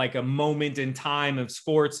 like a moment in time of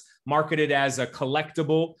sports marketed as a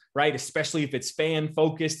collectible, right? Especially if it's fan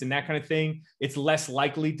focused and that kind of thing, it's less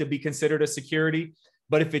likely to be considered a security.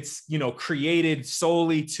 But if it's, created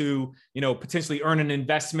solely to, potentially earn an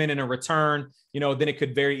investment and a return, then it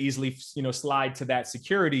could very easily, slide to that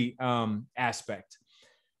security aspect.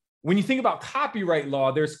 When you think about copyright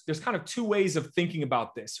law, there's kind of two ways of thinking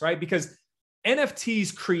about this, right? Because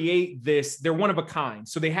NFTs create this, they're one of a kind.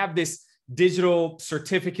 So they have this digital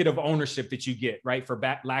certificate of ownership that you get, right? For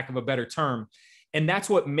lack of a better term. And that's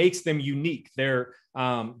what makes them unique. They're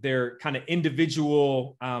kind of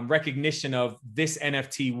individual recognition of this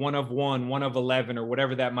NFT, one of 11, or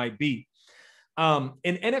whatever that might be. And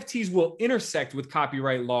NFTs will intersect with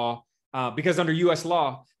copyright law because under US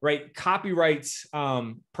law, right, copyrights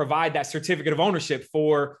provide that certificate of ownership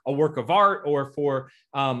for a work of art or for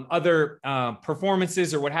other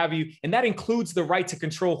performances or what have you. And that includes the right to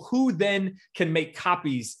control who then can make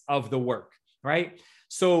copies of the work, right?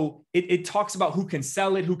 So it talks about who can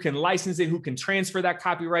sell it, who can license it, who can transfer that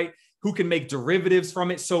copyright, who can make derivatives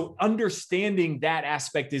from it. So understanding that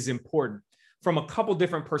aspect is important from a couple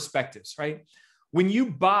different perspectives, right? When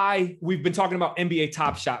you buy, we've been talking about NBA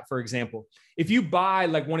Top Shot, for example. If you buy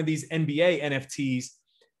like one of these NBA NFTs,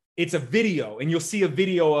 it's a video, and you'll see a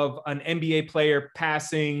video of an NBA player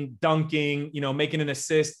passing, dunking, making an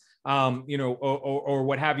assist, or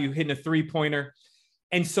what have you, hitting a three-pointer.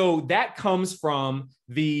 And so that comes from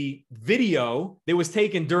the video that was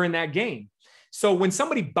taken during that game. So when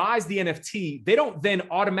somebody buys the NFT, they don't then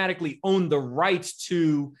automatically own the rights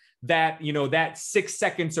to that, that 6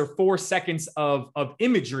 seconds or 4 seconds of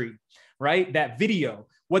imagery, right? That video.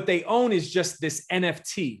 What they own is just this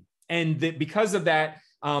NFT. And because of that,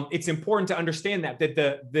 it's important to understand that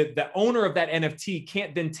the owner of that NFT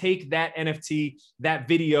can't then take that NFT, that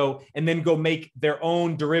video, and then go make their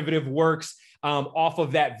own derivative works off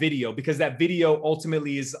of that video, because that video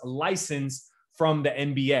ultimately is licensed from the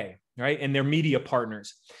NBA, right? And their media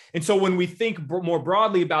partners. And so when we think more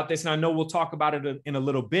broadly about this, and I know we'll talk about it in a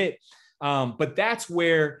little bit, but that's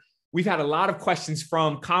where we've had a lot of questions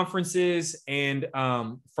from conferences and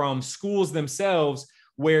from schools themselves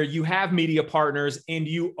where you have media partners and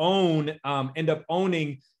you end up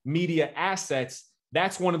owning media assets,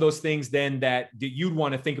 that's one of those things then that you'd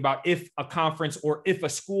want to think about if a conference or if a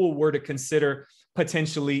school were to consider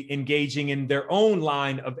potentially engaging in their own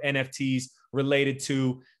line of NFTs related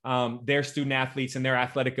to their student athletes and their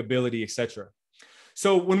athletic ability, et cetera.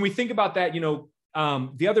 So when we think about that,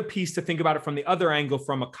 the other piece to think about it from the other angle,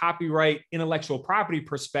 from a copyright intellectual property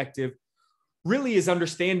perspective, really is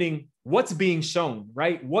understanding what's being shown,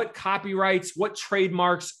 right? What copyrights, what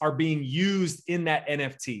trademarks are being used in that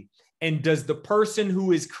NFT? And does the person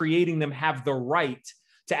who is creating them have the right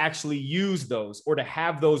to actually use those, or to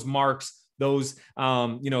have those marks, those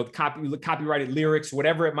copyrighted lyrics,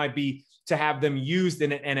 whatever it might be, to have them used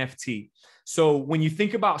in an NFT? So when you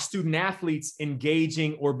think about student athletes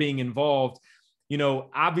engaging or being involved,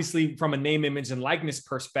 obviously from a name, image, and likeness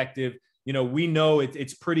perspective, we know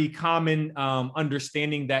it's pretty common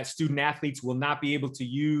understanding that student athletes will not be able to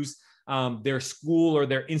use their school or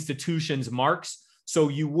their institution's marks. So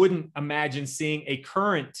you wouldn't imagine seeing a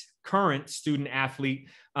current student athlete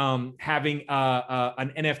having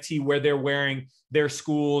an NFT where they're wearing their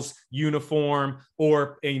school's uniform,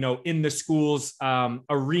 or in the school's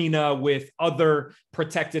arena with other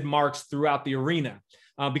protected marks throughout the arena,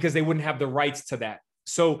 because they wouldn't have the rights to that.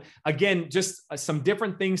 So again, just some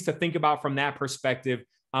different things to think about from that perspective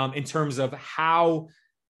in terms of how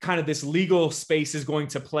kind of this legal space is going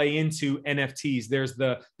to play into NFTs. There's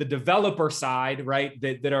the developer side, right,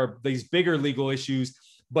 that are these bigger legal issues,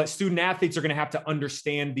 but student athletes are going to have to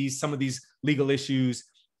understand some of these legal issues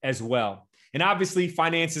as well. And obviously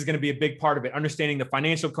finance is going to be a big part of it, understanding the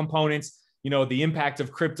financial components, the impact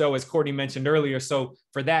of crypto, as Courtney mentioned earlier. So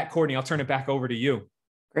for that, Courtney, I'll turn it back over to you.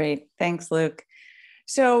 Great. Thanks, Luke.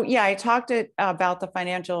 So yeah, I talked about the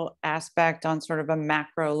financial aspect on sort of a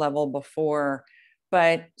macro level before,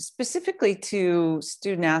 but specifically to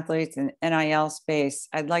student athletes and NIL space,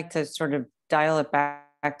 I'd like to sort of dial it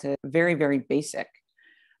back to very, very basic.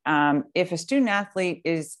 If a student athlete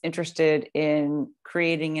is interested in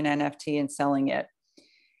creating an NFT and selling it,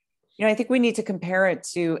 I think we need to compare it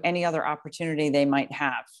to any other opportunity they might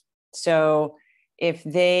have. So if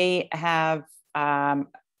they have an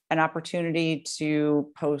opportunity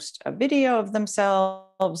to post a video of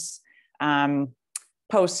themselves,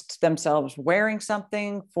 post themselves wearing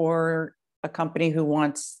something for a company who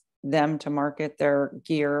wants them to market their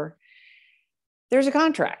gear, there's a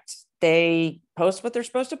contract. They post what they're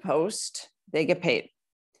supposed to post, they get paid.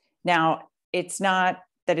 Now, it's not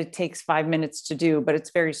that it takes 5 minutes to do, but it's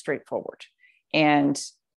very straightforward. And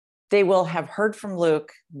they will have heard from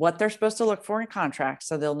Luke what they're supposed to look for in contracts,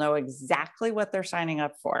 so they'll know exactly what they're signing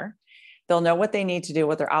up for. They'll know what they need to do,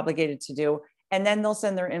 what they're obligated to do, and then they'll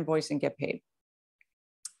send their invoice and get paid.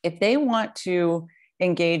 If they want to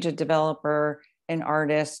engage a developer, an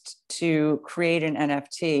artist to create an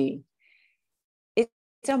NFT,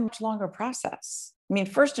 it's a much longer process. I mean,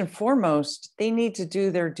 first and foremost, they need to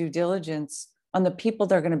do their due diligence on the people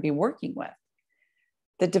they're going to be working with.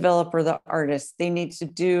 The developer, the artist, they need to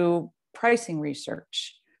do pricing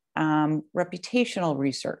research, reputational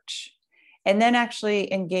research, and then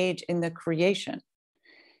actually engage in the creation.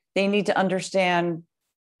 They need to understand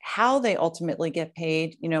how they ultimately get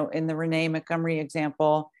paid. In the Renee Montgomery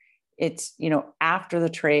example, it's, after the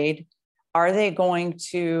trade, are they going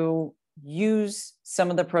to use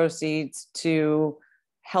some of the proceeds to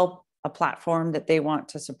help a platform that they want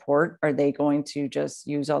to support? Are they going to just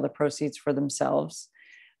use all the proceeds for themselves?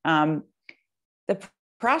 The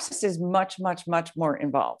process is much, much, much more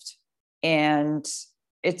involved, and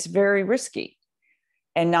it's very risky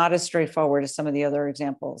and not as straightforward as some of the other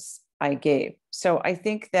examples I gave. So I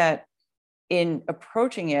think that in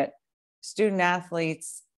approaching it, student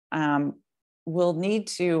athletes will need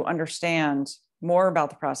to understand more about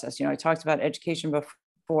the process. I talked about education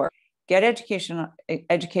before. Get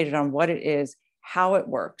educated on what it is, how it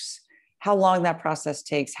works, how long that process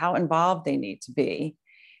takes, how involved they need to be.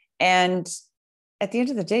 And at the end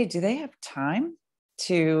of the day, do they have time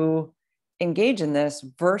to engage in this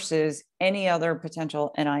versus any other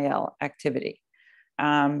potential NIL activity?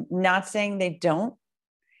 Not saying they don't.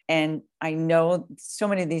 And I know so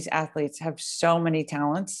many of these athletes have so many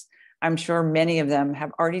talents. I'm sure many of them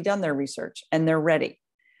have already done their research and they're ready.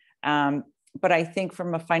 But I think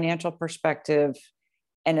from a financial perspective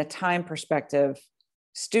and a time perspective,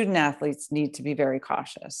 student athletes need to be very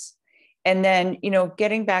cautious. And then,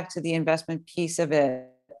 getting back to the investment piece of it,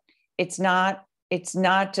 it's not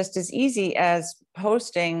just as easy as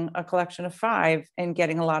posting a collection of 5 and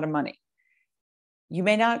getting a lot of money. They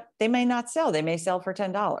may not sell. They may sell for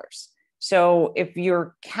 $10. So if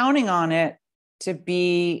you're counting on it to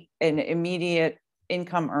be an immediate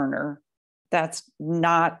income earner. That's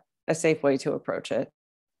not a safe way to approach it.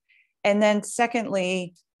 And then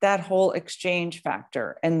secondly, that whole exchange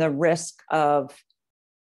factor and the risk of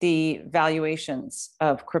the valuations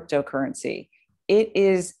of cryptocurrency. It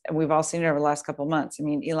is, we've all seen it over the last couple of months. I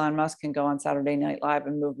mean, Elon Musk can go on Saturday Night Live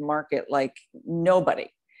and move market like nobody.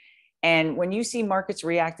 And when you see markets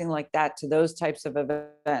reacting like that to those types of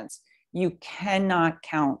events, you cannot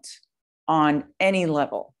count on any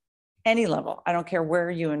level. I don't care where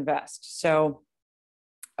you invest. So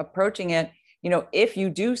approaching it, if you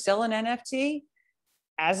do sell an NFT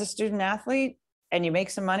as a student athlete and you make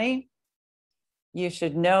some money, you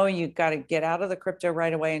should know you've got to get out of the crypto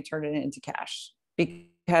right away and turn it into cash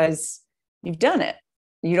because you've done it.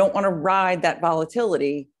 You don't want to ride that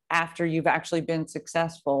volatility after you've actually been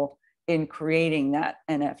successful in creating that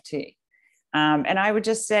NFT. And I would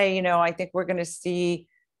just say, I think we're going to see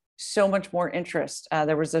so much more interest.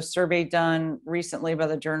 There was a survey done recently by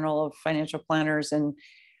the Journal of Financial Planners, and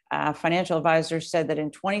financial advisors said that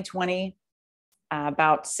in 2020,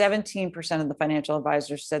 about 17% of the financial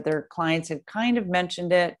advisors said their clients had kind of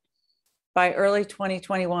mentioned it. By early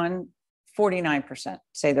 2021, 49%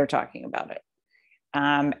 say they're talking about it.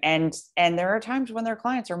 And there are times when their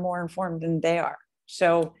clients are more informed than they are.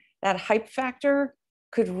 So that hype factor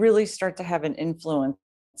could really start to have an influence,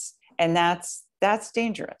 and that's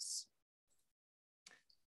dangerous.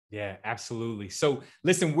 Yeah, absolutely. So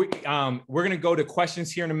listen, we're going to go to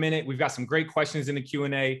questions here in a minute. We've got some great questions in the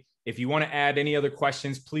Q&A. If you want to add any other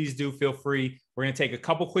questions, please do feel free. We're going to take a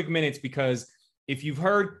couple quick minutes because if you've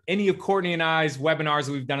heard any of Courtney and I's webinars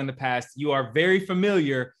that we've done in the past, you are very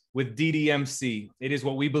familiar with DDMC. It is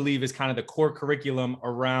what we believe is kind of the core curriculum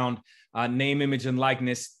around name, image, and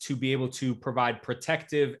likeness to be able to provide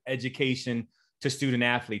protective education to student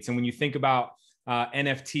athletes. And when you think about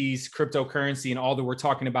NFTs, cryptocurrency, and all that we're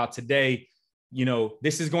talking about today,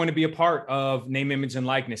 this is going to be a part of name, image, and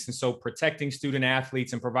likeness. And so protecting student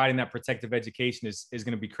athletes and providing that protective education is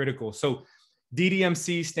going to be critical. So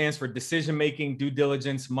DDMC stands for decision-making, due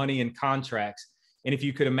diligence, money, and contracts. And if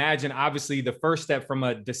you could imagine, obviously the first step from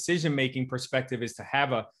a decision-making perspective is to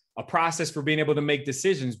have a process for being able to make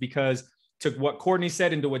decisions, because to what Courtney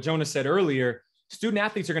said and to what Jonah said earlier, student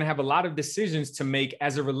athletes are going to have a lot of decisions to make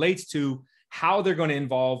as it relates to how they're going to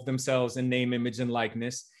involve themselves in name, image, and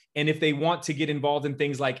likeness. And if they want to get involved in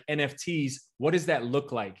things like NFTs, what does that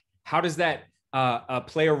look like? How does that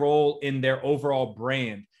play a role in their overall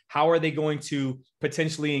brand? How are they going to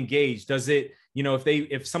potentially engage? Does it,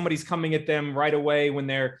 if somebody's coming at them right away when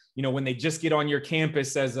they're, when they just get on your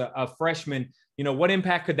campus as a freshman, what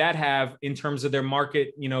impact could that have in terms of their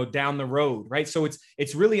market, down the road, right? So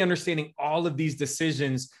it's really understanding all of these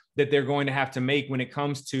decisions that they're going to have to make when it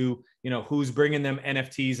comes to, who's bringing them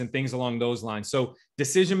NFTs and things along those lines. So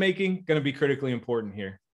decision-making going to be critically important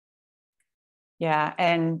here. Yeah.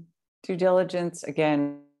 And due diligence,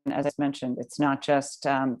 again, as I mentioned, it's not just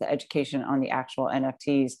the education on the actual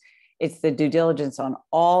NFTs. It's the due diligence on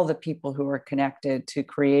all the people who are connected to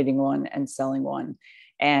creating one and selling one.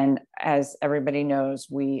 And as everybody knows,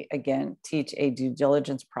 we, again, teach a due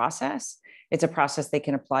diligence process. It's a process they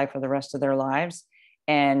can apply for the rest of their lives.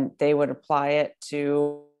 And they would apply it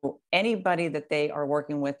to anybody that they are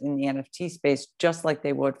working with in the NFT space, just like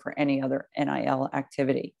they would for any other NIL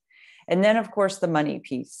activity. And then, of course, the money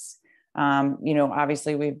piece.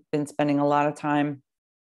 Obviously, we've been spending a lot of time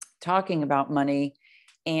talking about money,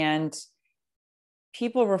 and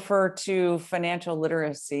people refer to financial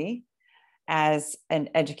literacy as an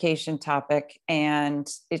education topic,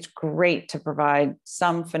 and it's great to provide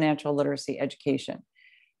some financial literacy education.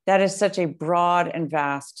 That is such a broad and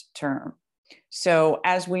vast term. So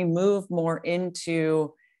as we move more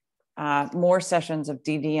into more sessions of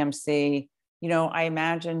DDMC, I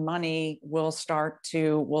imagine money will start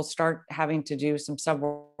having to do some sub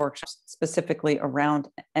workshops specifically around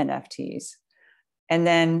NFTs. And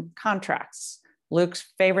then contracts,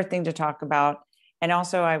 Luke's favorite thing to talk about. And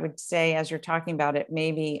also I would say, as you're talking about it,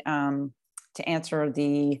 maybe to answer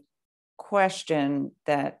the question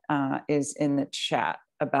that is in the chat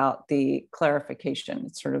about the clarification,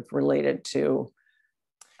 it's sort of related to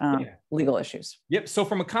legal issues. Yep. So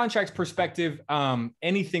from a contracts perspective,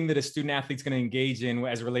 anything that a student athlete's going to engage in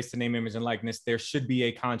as it relates to name, image, and likeness, there should be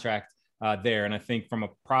a contract there. And I think from a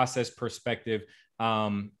process perspective,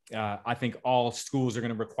 I think all schools are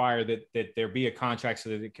going to require that there be a contract so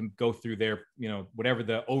that it can go through their, whatever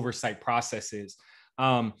the oversight process is.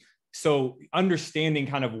 So understanding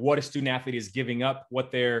kind of what a student athlete is giving up,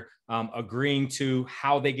 what they're agreeing to,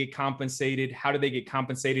 how they get compensated, how do they get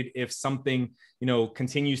compensated if something,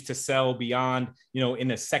 continues to sell beyond,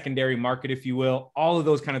 in a secondary market, if you will. All of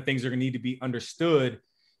those kind of things are going to need to be understood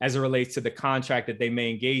as it relates to the contract that they may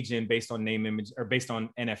engage in based on name, image, or based on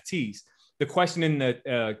NFTs. The question in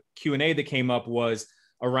the Q&A that came up was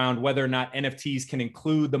around whether or not NFTs can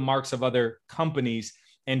include the marks of other companies.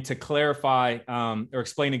 And to clarify or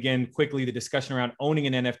explain again quickly the discussion around owning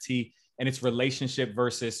an NFT and its relationship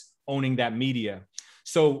versus owning that media.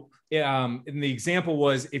 So and the example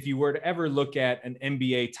was, if you were to ever look at an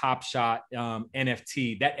NBA Top Shot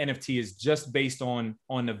NFT, that NFT is just based on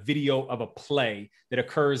a video of a play that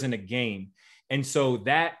occurs in a game. And so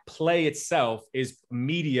that play itself is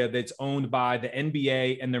media that's owned by the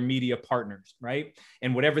NBA and their media partners, right?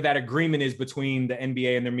 And whatever that agreement is between the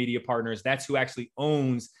NBA and their media partners, that's who actually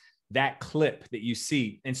owns that clip that you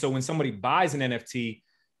see. And so when somebody buys an NFT,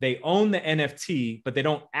 they own the NFT, but they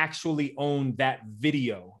don't actually own that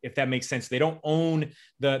video, if that makes sense. They don't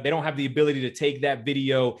have the ability to take that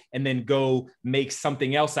video and then go make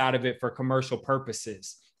something else out of it for commercial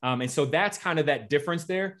purposes. And so that's kind of that difference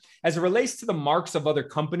there. As it relates to the marks of other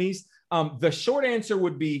companies, the short answer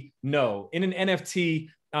would be no. In an NFT,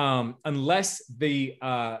 unless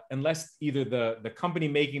either the company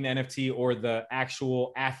making the NFT or the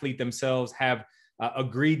actual athlete themselves have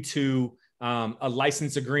agreed to a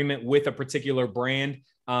license agreement with a particular brand,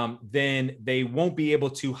 then they won't be able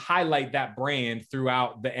to highlight that brand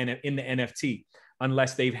throughout in the NFT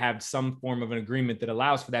unless they've had some form of an agreement that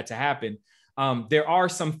allows for that to happen. There are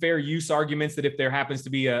some fair use arguments that if there happens to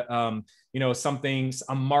be a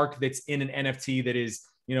mark that's in an NFT that is,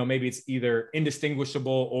 maybe it's either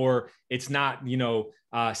indistinguishable or it's not,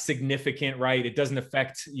 significant, right? It doesn't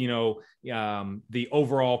affect, the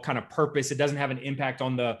overall kind of purpose. It doesn't have an impact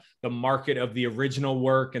on the market of the original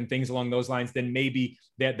work and things along those lines. Then maybe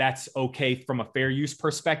that's okay from a fair use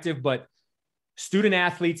perspective. But student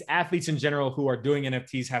athletes in general who are doing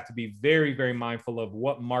NFTs have to be very, very mindful of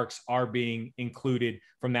what marks are being included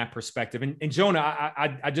from that perspective. And Jonah,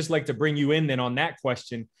 I'd just like to bring you in then on that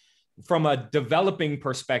question. From a developing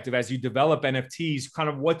perspective, as you develop NFTs,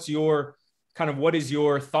 what is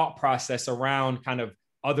your thought process around kind of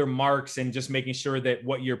other marks and just making sure that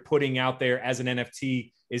what you're putting out there as an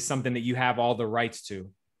NFT is something that you have all the rights to?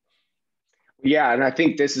 Yeah, and I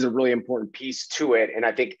think this is a really important piece to it. And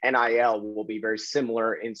I think NIL will be very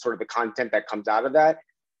similar in sort of the content that comes out of that.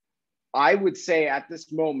 I would say at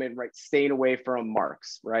this moment, right, staying away from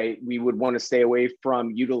marks, right? We would want to stay away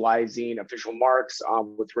from utilizing official marks.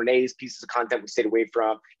 With Renee's pieces of content, we stayed away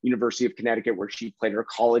from University of Connecticut, where she played her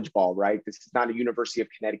college ball, right? This is not a University of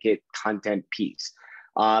Connecticut content piece.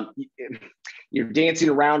 You're dancing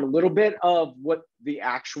around a little bit of what the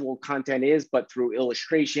actual content is, but through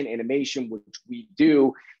illustration, animation, which we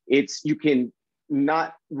do, you can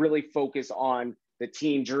not really focus on the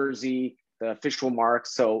team jersey, the official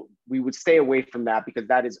marks. So we would stay away from that because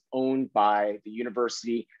that is owned by the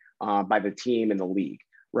university, by the team and the league,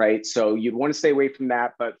 right? So you'd want to stay away from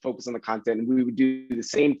that, but focus on the content. And we would do the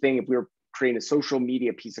same thing if we were creating a social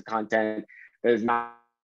media piece of content that is not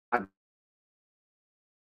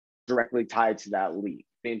directly tied to that league.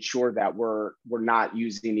 Ensure that we're not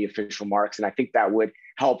using the official marks. And I think that would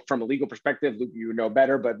help from a legal perspective. Luke, you know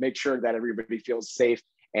better, but make sure that everybody feels safe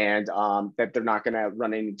and that they're not going to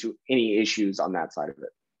run into any issues on that side of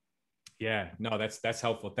it. Yeah, no, that's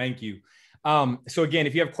helpful. Thank you. So again,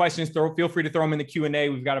 if you have questions, feel free to throw them in the Q&A.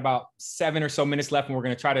 We've got about 7 or so minutes left, and we're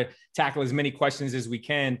going to try to tackle as many questions as we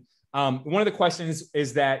can. One of the questions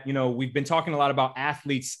is that, we've been talking a lot about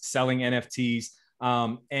athletes selling NFTs.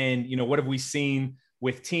 And, what have we seen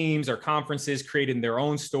with teams or conferences creating their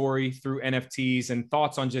own story through NFTs, and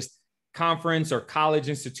thoughts on just conference or college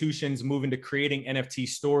institutions moving to creating NFT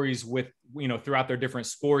stories with, throughout their different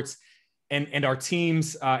sports, and our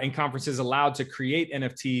teams and conferences allowed to create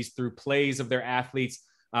NFTs through plays of their athletes,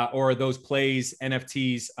 or are those plays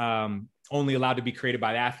NFTs only allowed to be created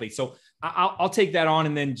by the athletes? So I'll take that on.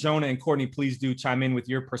 And then Jonah and Courtney, please do chime in with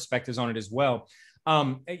your perspectives on it as well.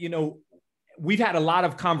 We've had a lot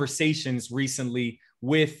of conversations recently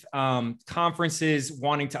with conferences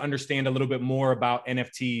wanting to understand a little bit more about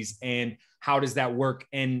NFTs and how does that work.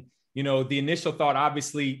 And, the initial thought,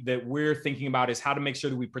 obviously, that we're thinking about is how to make sure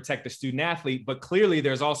that we protect the student athlete, but clearly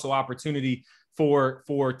there's also opportunity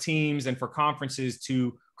for teams and for conferences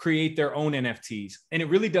to create their own NFTs. And it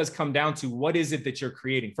really does come down to what is it that you're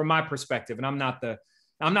creating from my perspective. And I'm not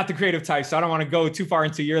the creative type, so I don't want to go too far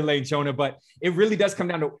into your lane, Jonah, but it really does come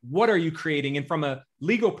down to what are you creating? And from a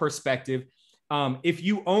legal perspective, if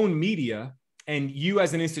you own media and you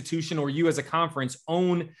as an institution or you as a conference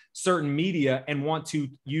own certain media and want to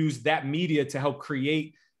use that media to help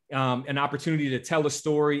create an opportunity to tell a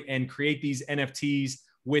story and create these NFTs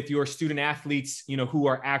with your student athletes, who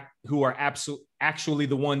are actually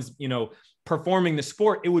the ones, performing the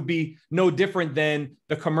sport, it would be no different than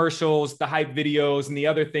the commercials, the hype videos, and the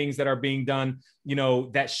other things that are being done,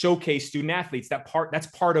 that showcase student athletes. That's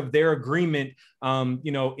part of their agreement,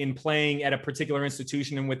 in playing at a particular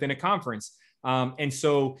institution and within a conference. And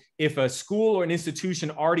so if a school or an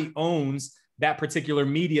institution already owns that particular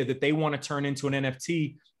media that they want to turn into an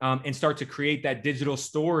NFT, and start to create that digital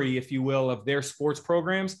story, if you will, of their sports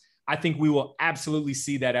programs, I think we will absolutely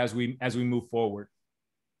see that as we move forward.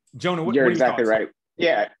 Jonah, you're what exactly right.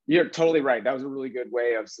 Yeah, you're totally right. That was a really good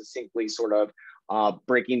way of succinctly sort of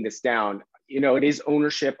breaking this down. It is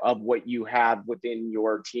ownership of what you have within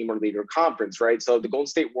your team or league or conference, right? So the Golden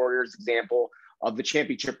State Warriors example of the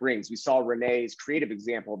championship rings, we saw Renee's creative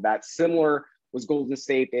example of that. Similar was Golden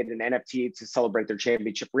State. They had an NFT to celebrate their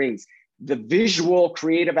championship rings. The visual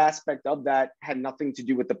creative aspect of that had nothing to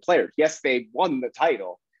do with the players. Yes, they won the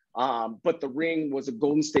title, but the ring was a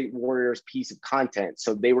Golden State Warriors piece of content.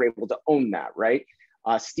 So they were able to own that, right?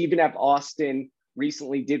 Stephen F. Austin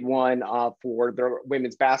recently did one for their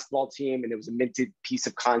women's basketball team, and it was a minted piece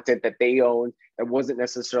of content that they own that wasn't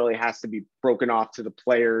necessarily has to be broken off to the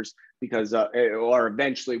players because, or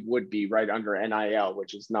eventually would be right under NIL,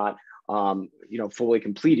 which is not, fully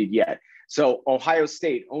completed yet. So Ohio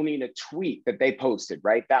State owning a tweet that they posted,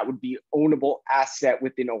 right? That would be ownable asset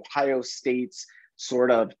within Ohio State's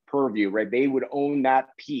sort of purview, right? They would own that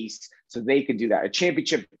piece so they could do that. A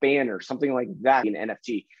championship banner, something like that in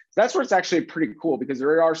NFT. So that's where it's actually pretty cool because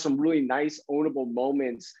there are some really nice ownable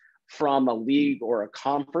moments from a league or a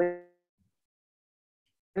conference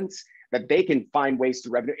that they can find ways to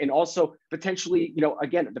revenue, and also potentially,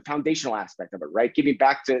 again, the foundational aspect of it, right? Giving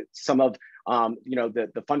back to some of,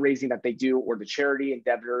 the fundraising that they do or the charity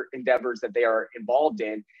endeavors that they are involved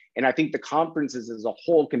in. And I think the conferences as a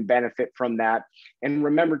whole can benefit from that. And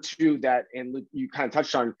remember too that, and you kind of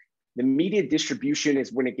touched on, the media distribution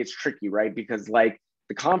is when it gets tricky, right? Because like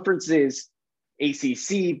the conferences,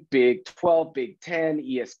 ACC, Big 12, Big 10,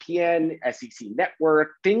 ESPN, SEC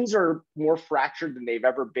Network, things are more fractured than they've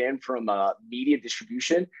ever been from a media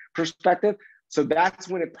distribution perspective. So that's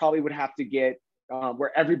when it probably would have to get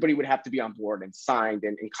where everybody would have to be on board and signed,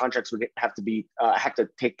 and contracts would have to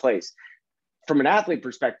take place. From an athlete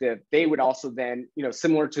perspective, they would also then,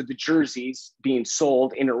 similar to the jerseys being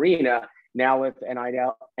sold in arena, now with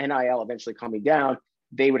NIL eventually coming down,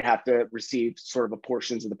 they would have to receive sort of a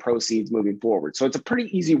portions of the proceeds moving forward. So it's a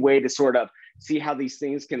pretty easy way to sort of see how these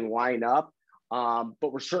things can line up.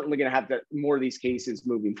 But we're certainly going to have more of these cases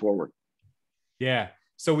moving forward. Yeah.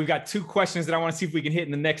 So we've got two questions that I want to see if we can hit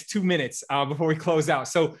in the next 2 minutes before we close out.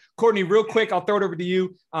 So Courtney, real quick, I'll throw it over to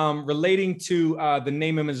you. Relating to the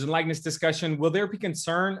name, image, and likeness discussion, will there be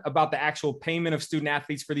concern about the actual payment of student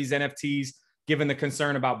athletes for these NFTs, given the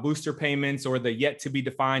concern about booster payments or the yet to be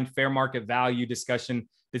defined fair market value discussion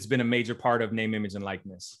that's been a major part of name, image, and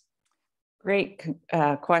likeness? Great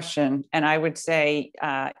question. And I would say,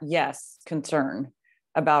 yes, concern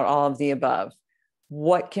about all of the above.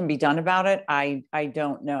 What can be done about it? I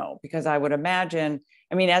don't know, because I would imagine,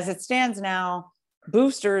 as it stands now,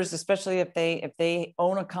 boosters, especially if they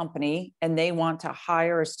own a company and they want to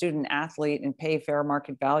hire a student athlete and pay fair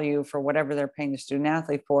market value for whatever they're paying the student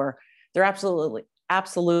athlete for, they're absolutely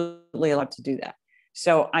allowed to do that.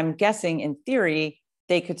 So I'm guessing in theory,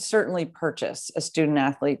 they could certainly purchase a student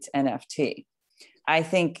athlete's NFT. I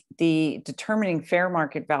think the determining fair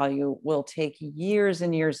market value will take years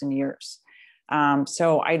and years and years.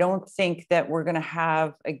 So I don't think that we're going to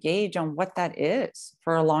have a gauge on what that is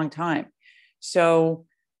for a long time. So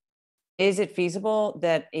is it feasible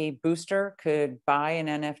that a booster could buy an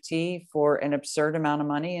NFT for an absurd amount of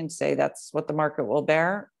money and say that's what the market will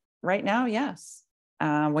bear? Right now, yes.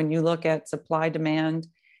 When you look at supply demand,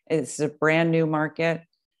 it's a brand new market.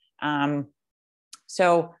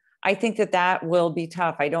 So I think that will be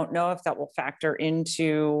tough. I don't know if that will factor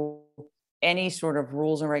into any sort of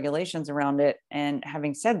rules and regulations around it. And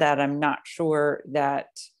having said that, I'm not sure that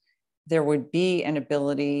there would be an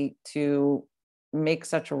ability to make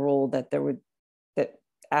such a rule that student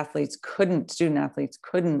athletes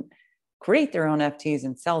couldn't create their own NFTs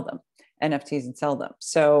and sell them.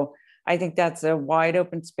 So I think that's a wide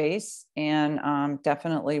open space, and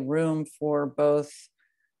definitely room for both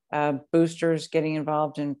boosters getting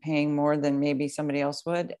involved and paying more than maybe somebody else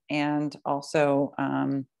would, and also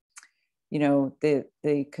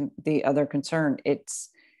the other concern. It's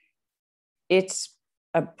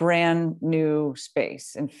a brand new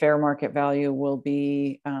space, and fair market value will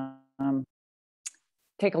be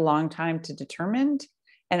take a long time to determine.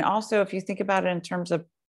 And also, if you think about it in terms of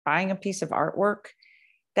buying a piece of artwork,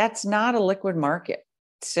 that's not a liquid market.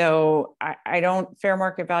 So I don't, fair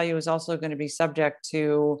market value is also going to be subject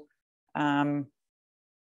to the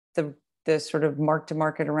sort of mark to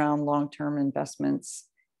market around long-term investments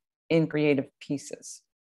in creative pieces.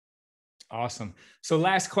 Awesome. So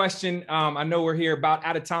last question. I know we're here about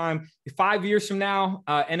out of time. 5 years from now,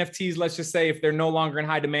 NFTs, let's just say if they're no longer in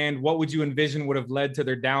high demand, what would you envision would have led to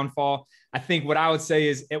their downfall? I think what I would say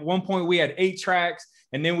is at one point we had 8 tracks,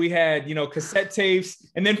 and then we had, cassette tapes.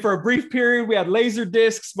 And then for a brief period, we had laser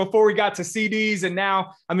discs before we got to CDs. And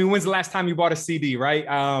now, I mean, when's the last time you bought a CD, right?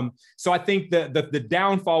 So I think the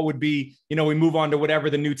downfall would be, we move on to whatever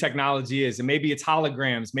the new technology is. And maybe it's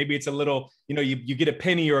holograms. Maybe it's a little, you get a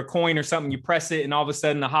penny or a coin or something, you press it, and all of a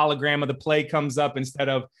sudden the hologram of the play comes up instead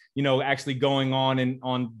of, actually going on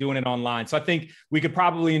and doing it online. So I think we could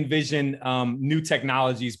probably envision new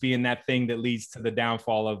technologies being that thing that leads to the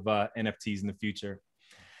downfall of NFTs in the future.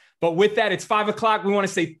 But with that, it's 5 o'clock. We want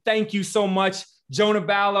to say thank you so much. Jonah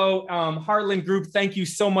Ballo, Heartlent Group, thank you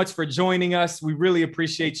so much for joining us. We really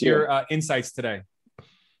appreciate your insights today.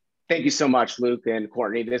 Thank you so much, Luke and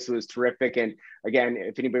Courtney. This was terrific. And again,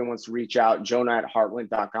 if anybody wants to reach out,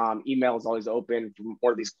 jonah@heartlent.com. Email is always open for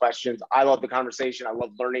more of these questions. I love the conversation. I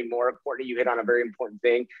love learning more. Courtney, you hit on a very important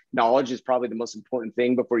thing. Knowledge is probably the most important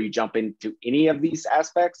thing before you jump into any of these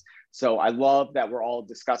aspects. So I love that we're all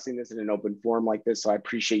discussing this in an open forum like this. So I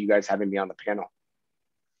appreciate you guys having me on the panel.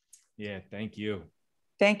 Yeah, thank you.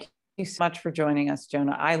 Thank you so much for joining us,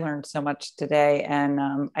 Jonah. I learned so much today, and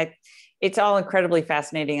it's all incredibly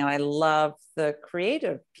fascinating, and I love the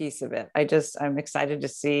creative piece of it. I'm excited to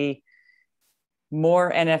see more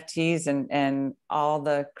NFTs and all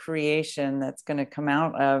the creation that's going to come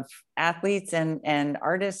out of athletes and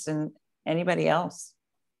artists and anybody else.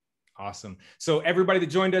 Awesome. So everybody that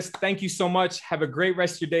joined us, thank you so much. Have a great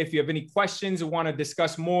rest of your day. If you have any questions or want to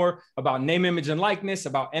discuss more about name, image, and likeness,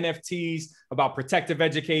 about NFTs, about protective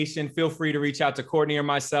education, feel free to reach out to Courtney or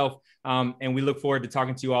myself. And we look forward to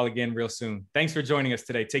talking to you all again real soon. Thanks for joining us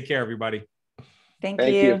today. Take care, everybody. Thank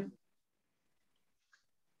you.